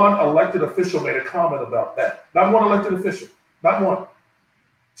 Not one elected official made a comment about that. Not one elected official. Not one.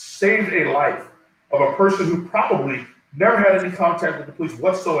 Saved a life of a person who probably never had any contact with the police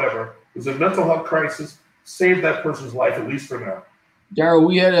whatsoever, was in mental health crisis, saved that person's life, at least for now. Daryl,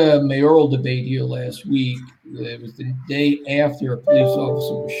 we had a mayoral debate here last week. It was the day after a police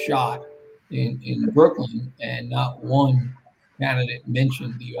officer was shot in Brooklyn, and not one candidate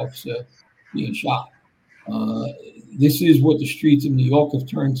mentioned the officer being shot. This is what the streets of New York have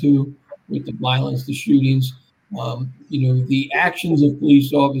turned to with the violence, the shootings, the actions of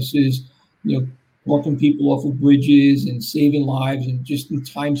police officers, walking people off of bridges and saving lives. And just in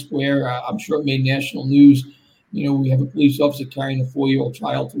Times Square, I'm sure it made national news. We have a police officer carrying a 4-year-old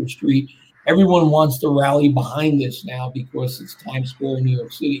child through a street. Everyone wants to rally behind this now because it's Times Square in New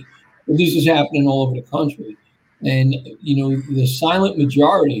York City. But this is happening all over the country. And, the silent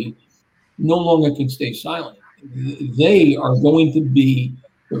majority no longer can stay silent. They are going to be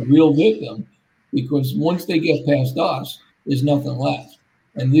the real victim, because once they get past us, there's nothing left.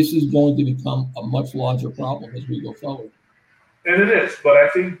 And this is going to become a much larger problem as we go forward. And it is, but I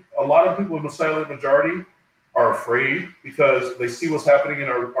think a lot of people in the silent majority are afraid because they see what's happening in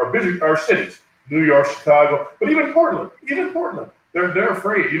our cities, New York, Chicago, but even Portland, they're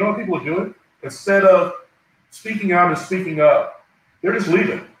afraid. You know what people are doing? Instead of speaking out and speaking up, they're just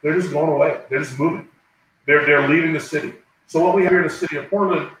leaving. They're just going away. They're just moving. They're leaving the city. So what we have here in the city of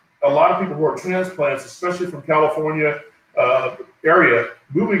Portland, a lot of people who are transplants, especially from California area,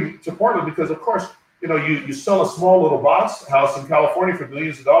 moving to Portland because, of course, you sell a small little box house in California for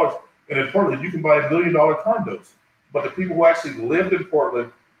millions of dollars, and in Portland you can buy $1 million condos. But the people who actually lived in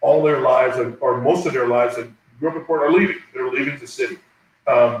Portland all their lives, or most of their lives, and grew up in Portland, are leaving. They're leaving the city.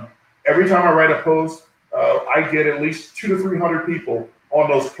 Every time I write a post, I get at least 200 to 300 people on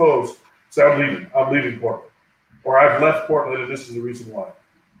those posts say, I'm leaving Portland, or I've left Portland, and this is the reason why.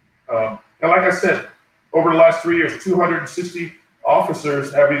 And like I said, over the last 3 years, 260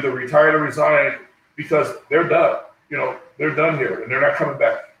 officers have either retired or resigned because they're done. They're done here, and they're not coming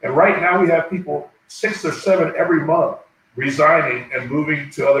back. And right now we have people, 6 or 7 every month, resigning and moving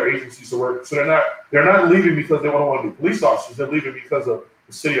to other agencies to work. So they're not leaving because they want to be police officers. They're leaving because of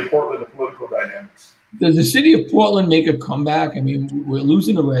the city of Portland, the political dynamics. Does the city of Portland make a comeback? I mean, we're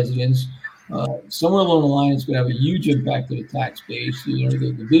losing the residents. Somewhere along the line, it's going to have a huge impact to the tax base.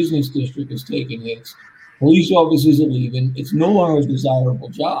 The business district is taking hits. Police officers are leaving. It's no longer a desirable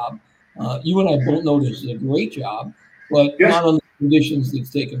job. You and I both know this is a great job, but yes, not on the conditions that's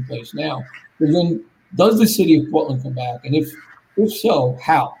taking place now. But then, does the city of Portland come back? And if so,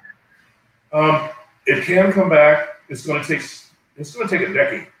 how? It can come back. It's going to take a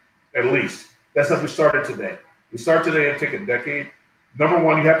decade, at least. That's if we started today. We start today and take a decade. Number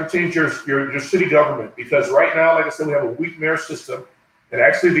one, you have to change your city government, because right now, like I said, we have a weak mayor system, and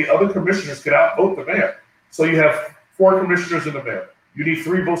actually the other commissioners can outvote the mayor. So you have 4 commissioners in the mayor. You need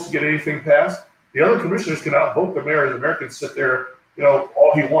 3 votes to get anything passed. The other commissioners can outvote the mayor, and the mayor can sit there,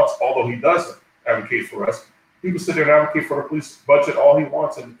 all he wants, although he doesn't advocate for us. He can sit there and advocate for the police budget all he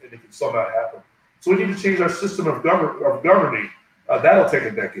wants, and it can still not happen. So we need to change our system of governing. That'll take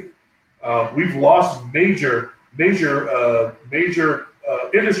a decade. We've lost major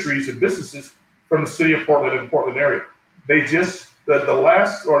industries and businesses from the city of Portland and Portland area. They just, one of the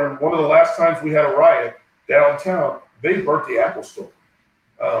last times we had a riot downtown, they burnt the Apple store.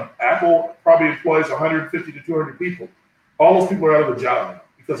 Apple probably employs 150 to 200 people. All those people are out of a job now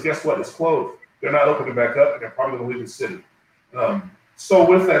because guess what? It's closed. They're not opening back up, and they're probably going to leave the city. So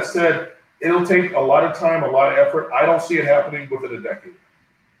with that said, it'll take a lot of time, a lot of effort. I don't see it happening within a decade.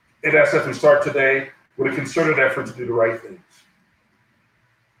 And that's if we start today with a concerted effort to do the right things.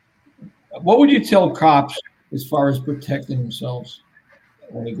 What would you tell cops as far as protecting themselves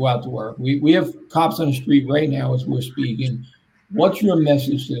when they go out to work? We have cops on the street right now as we're speaking. What's your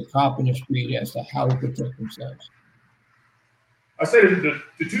message to the cop in the street as to how to protect themselves? I say the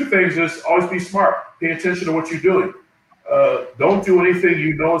 2 things is always be smart. Pay attention to what you're doing. Don't do anything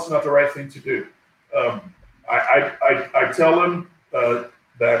you know it's not the right thing to do. I tell them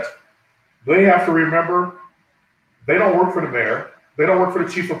that they have to remember they don't work for the mayor. They don't work for the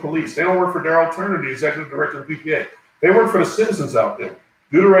chief of police. They don't work for Darrell Turner, the executive director of BPA. They work for the citizens out there.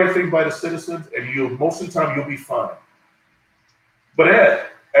 Do the right thing by the citizens, and most of the time you'll be fine. But Ed,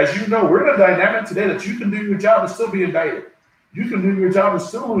 as you know, we're in a dynamic today that you can do your job and still be indicted. You can do your job and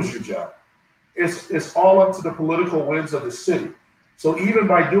still lose your job. It's all up to the political winds of the city. So even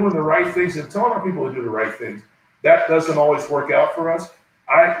by doing the right things and telling our people to do the right things, that doesn't always work out for us.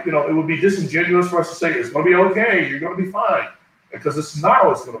 It would be disingenuous for us to say it's going to be okay, you're going to be fine, because it's not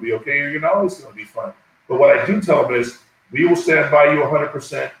always going to be okay, you're not always going to be fine. But what I do tell them is, we will stand by you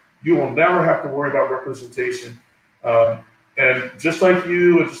 100%. You will never have to worry about representation. And just like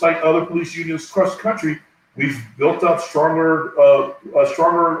you, and just like other police unions across the country, we've built up stronger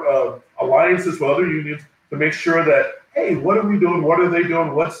alliances with other unions to make sure that, hey, what are we doing? What are they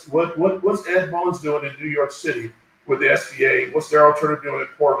doing? What's Ed Mullins doing in New York City with the SBA? What's Darrell Turner doing in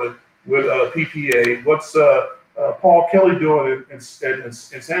Portland with PPA? What's Paul Kelly doing in San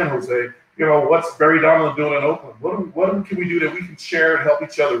Jose? What's Barry Donald doing in Oakland? What can we do that we can share and help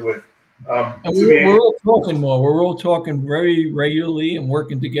each other with? And we're all talking more. We're all talking very regularly and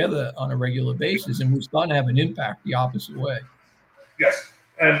working together on a regular basis, and we're starting to have an impact the opposite way. Yes,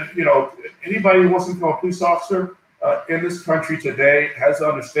 and anybody who wants to become a police officer in this country today has to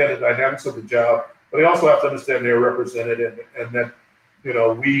understand the dynamics of the job, but they also have to understand they're represented, and that we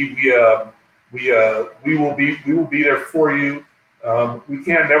will be there for you. We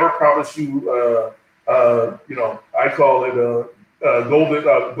can never promise you. I call it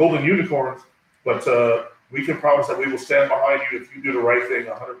golden unicorns, but we can promise that we will stand behind you if you do the right thing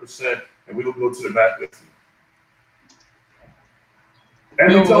 100%, and we will go to the mat with you.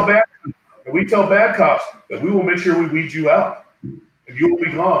 And we tell bad cops that we will make sure we weed you out, and you will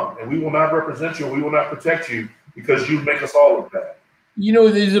be gone, and we will not represent you, and we will not protect you because you make us all look bad. You know,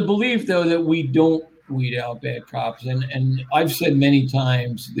 there's a belief though that we don't weed out bad cops, and I've said many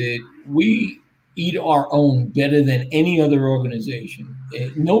times that we eat our own better than any other organization.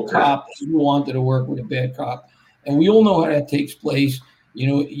 No cop wanted to work with a bad cop, and we all know how that takes place. You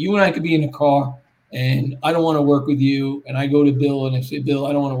know, you and I could be in a car, and I don't want to work with you, and I go to Bill and I say, Bill,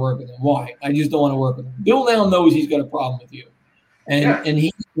 I don't want to work with him. Why? I just don't want to work with him. Bill now knows he's got a problem with you, and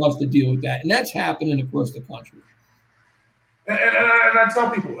he wants to deal with that, and that's happening across the country. And I tell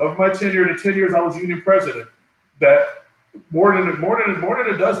people, of my tenure, the 10 years I was union president, that more than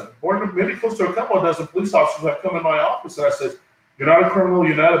a dozen, maybe close to a couple of dozen police officers have come in my office, and I said, you're not a criminal,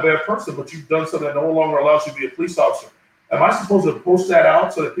 you're not a bad person, but you've done something that no longer allows you to be a police officer. Am I supposed to post that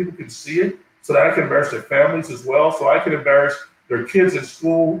out so that people can see it, so that I can embarrass their families as well, so I can embarrass their kids in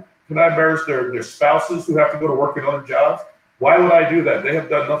school? Can I embarrass their spouses who have to go to work in other jobs? Why would I do that? They have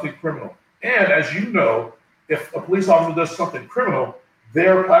done nothing criminal. And as you know, if a police officer does something criminal,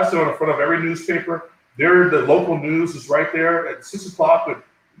 they're plastered on the front of every newspaper. The local news is right there at 6 o'clock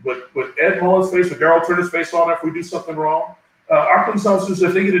with Ed Mullen's face, with Darrell Turner's face on it if we do something wrong. Our police officers,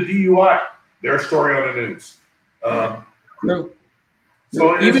 if they get a DUI, their story on the news.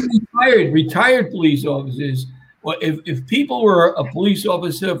 So even retired police officers, well, if people were a police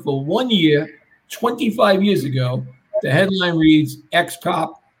officer for 1 year, 25 years ago, the headline reads,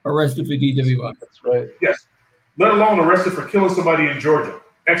 ex-cop arrested for DWI. That's right. Yes. Let alone arrested for killing somebody in Georgia.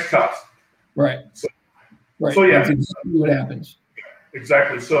 Ex-cops. Right. So yeah. That's exactly what happens.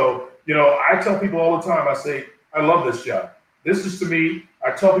 Exactly. So, you know, I tell people all the time, I say, I love this job. This is, to me,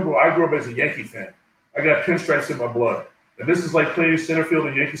 I tell people I grew up as a Yankee fan. I got pinstripes in my blood. And this is like playing center field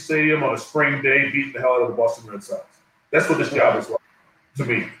in Yankee Stadium on a spring day, beating the hell out of the Boston Red Sox. That's what this job is like to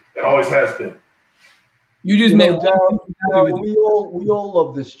me. It always has been. You just made we all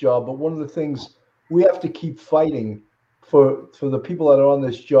love this job, but one of the things we have to keep fighting for the people that are on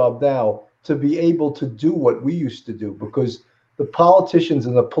this job now to be able to do what we used to do, because the politicians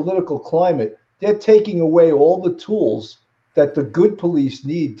and the political climate, they're taking away all the tools that the good police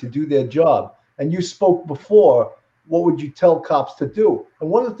need to do their job. And you spoke before, what would you tell cops to do? And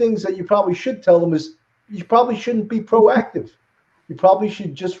one of the things that you probably should tell them is you probably shouldn't be proactive. You probably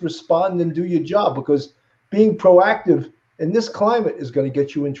should just respond and do your job, because being proactive in this climate is going to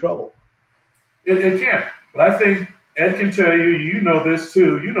get you in trouble. It can. But I think Ed can tell you, you know this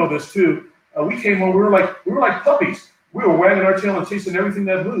too. We came on, we were like puppies. We were wagging our tail and chasing everything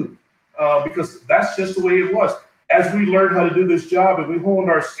that moved, because that's just the way it was. As we learned how to do this job and we honed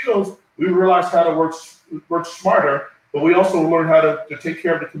our skills, we realized how to work smarter, but we also learned how to take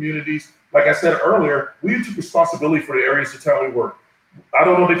care of the communities. Like I said earlier, we took responsibility for the areas of town we work. I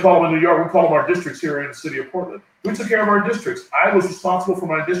don't know what they call them in New York. We call them our districts here in the city of Portland. We took care of our districts. I was responsible for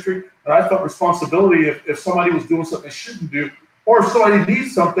my district, and I felt responsibility if somebody was doing something they shouldn't do, or if somebody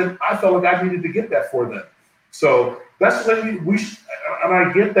needs something, I felt like I needed to get that for them. So that's the way and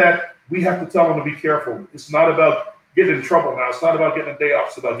I get that we have to tell them to be careful. It's not about getting in trouble now. It's not about getting a day off.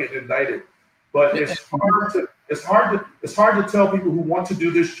 It's about getting indicted. But it's hard to tell people who want to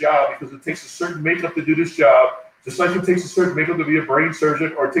do this job, because it takes a certain makeup to do this job. Just like it takes a certain makeup to be a brain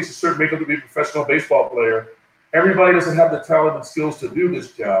surgeon, or it takes a certain makeup to be a professional baseball player. Everybody doesn't have the talent and skills to do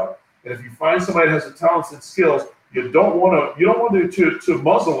this job. And if you find somebody that has the talents and skills, you don't want to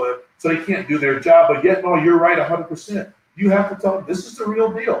muzzle it so they can't do their job. But yet, no, you're right 100%. You have to tell them this is the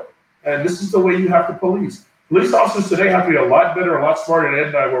real deal, and this is the way you have to police. Police officers today have to be a lot better, a lot smarter than Ed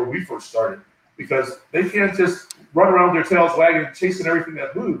and I were when we first started, because they can't just run around with their tails wagging, chasing everything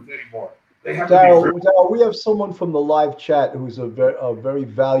that moves anymore. They have Darrell, we have someone from the live chat who's a very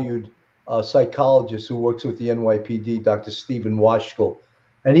valued psychologist who works with the NYPD, Dr. Stephen Washkull.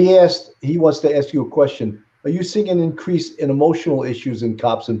 And he wants to ask you a question. Are you seeing an increase in emotional issues in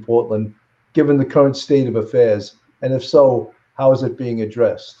cops in Portland, given the current state of affairs? And if so, how is it being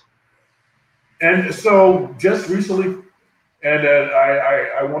addressed? And so just recently, and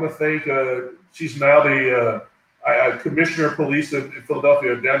I want to thank, she's now the Commissioner of Police in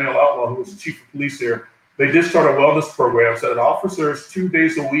Philadelphia, Danielle Outlaw, who was the chief of police here. They did start a wellness program so that officers 2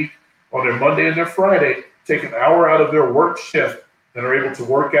 days a week on their Monday and their Friday take an hour out of their work shift and are able to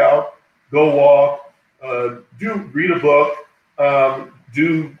work out, go walk, read a book,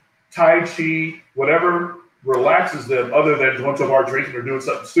 do Tai Chi, whatever relaxes them, other than going to a bar drinking or doing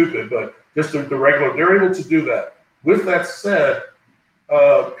something stupid, but just the regular, they're able to do that. With that said,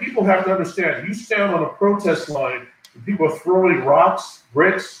 people have to understand, you stand on a protest line and people are throwing rocks,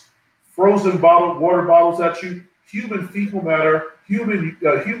 bricks, frozen water bottles at you, human fecal matter, human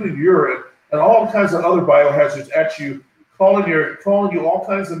urine, and all kinds of other biohazards at you, calling you all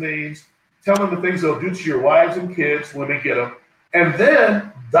kinds of names, telling the things they'll do to your wives and kids when they get them, and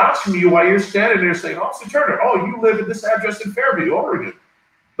then doxing you while you're standing there saying, Officer Turner, oh, you live at this address in Fairview, Oregon.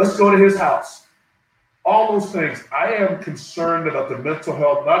 Let's go to his house. All those things. I am concerned about the mental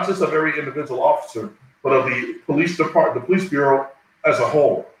health, not just of every individual officer, but of the police department, the police bureau as a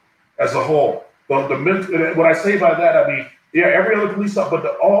whole. What I say by that, I mean, yeah, every other police officer,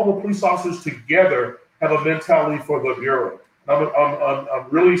 but all the police officers together have a mentality for the bureau. I'm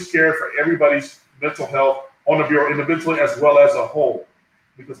really scared for everybody's mental health on the bureau individually as well as a whole,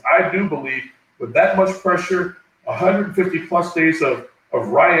 because I do believe with that much pressure, 150 plus days of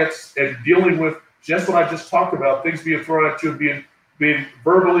riots and dealing with just what I just talked about, things being thrown at you and being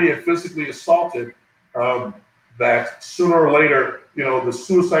verbally and physically assaulted, that sooner or later, the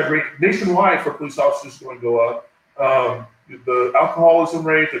suicide rate nationwide for police officers is going to go up. The alcoholism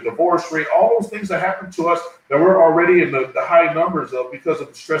rate, the divorce rate, all those things that happen to us that we're already in the high numbers of because of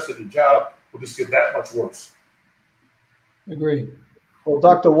the stress of the job will just get that much worse. Agree. Well,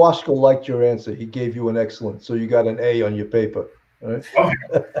 Dr. Washko liked your answer. He gave you an excellent, so you got an A on your paper. All right? Okay.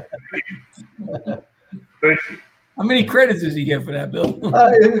 Thank you. How many credits does he get for that, Bill?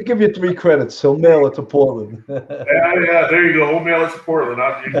 He'll give you 3 credits. He'll mail it to Portland. Yeah, there you go. We'll mail it to Portland.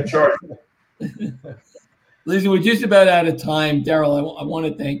 You can charge me. Listen, we're just about out of time. Daryl, I want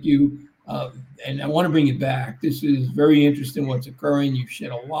to thank you, and I want to bring it back. This is very interesting what's occurring. You've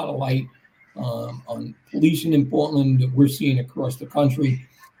shed a lot of light on policing in Portland that we're seeing across the country.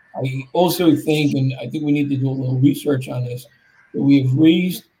 I also think, and I think we need to do a little research on this, that we have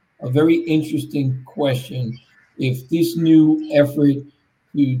raised a very interesting question. If this new effort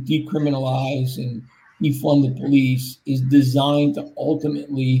to decriminalize and defund the police is designed to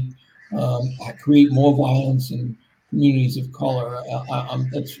ultimately create more violence in communities of color,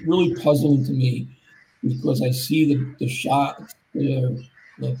 that's really puzzling to me, because I see the shots,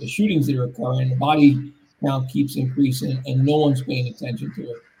 the shootings that are occurring, the body count keeps increasing, and no one's paying attention to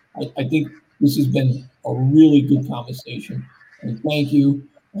it. I think this has been a really good conversation, and thank you.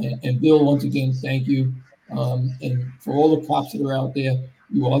 And Bill, once again, thank you. And for all the cops that are out there,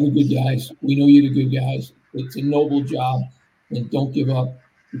 you are the good guys. We know you're the good guys. It's a noble job, and don't give up,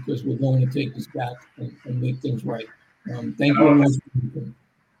 because we're going to take this back and make things right. Thank you very much.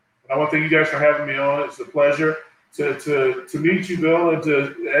 I want to thank you guys for having me on. It's a pleasure to meet you, Bill, and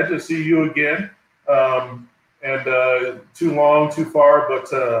to see you again. Too long, too far,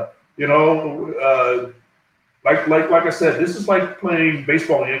 but like I said, this is like playing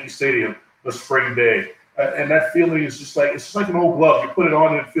baseball in Yankee Stadium on a spring day, and that feeling is just like an old glove. You put it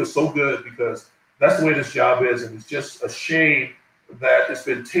on and it feels so good, because that's the way this job is, and it's just a shame that it's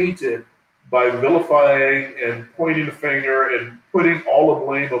been tainted by vilifying and pointing the finger and putting all the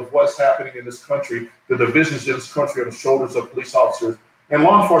blame of what's happening in this country, the divisions in this country, on the shoulders of police officers and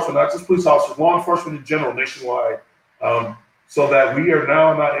law enforcement, not just police officers, law enforcement in general, nationwide, so that we are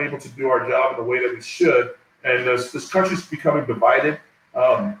now not able to do our job in the way that we should. And this country's becoming divided.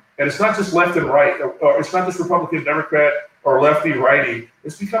 And it's not just left and right, or it's not just Republican, Democrat, or lefty, righty.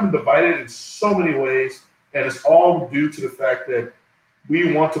 It's becoming divided in so many ways. And it's all due to the fact that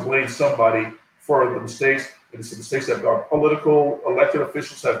we want to blame somebody for the mistakes, and it's the mistakes that our political elected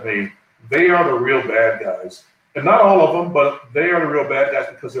officials have made. They are the real bad guys. And not all of them, but they are the real bad guys,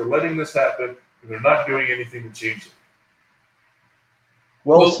 because they're letting this happen and they're not doing anything to change it.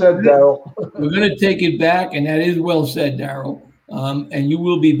 Well said, Daryl. We're going to take it back, and that is well said, Daryl. And you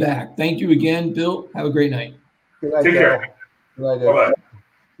will be back. Thank you again, Bill. Have a great night. Good night, Take care. Good night, Bye-bye.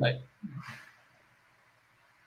 Bye.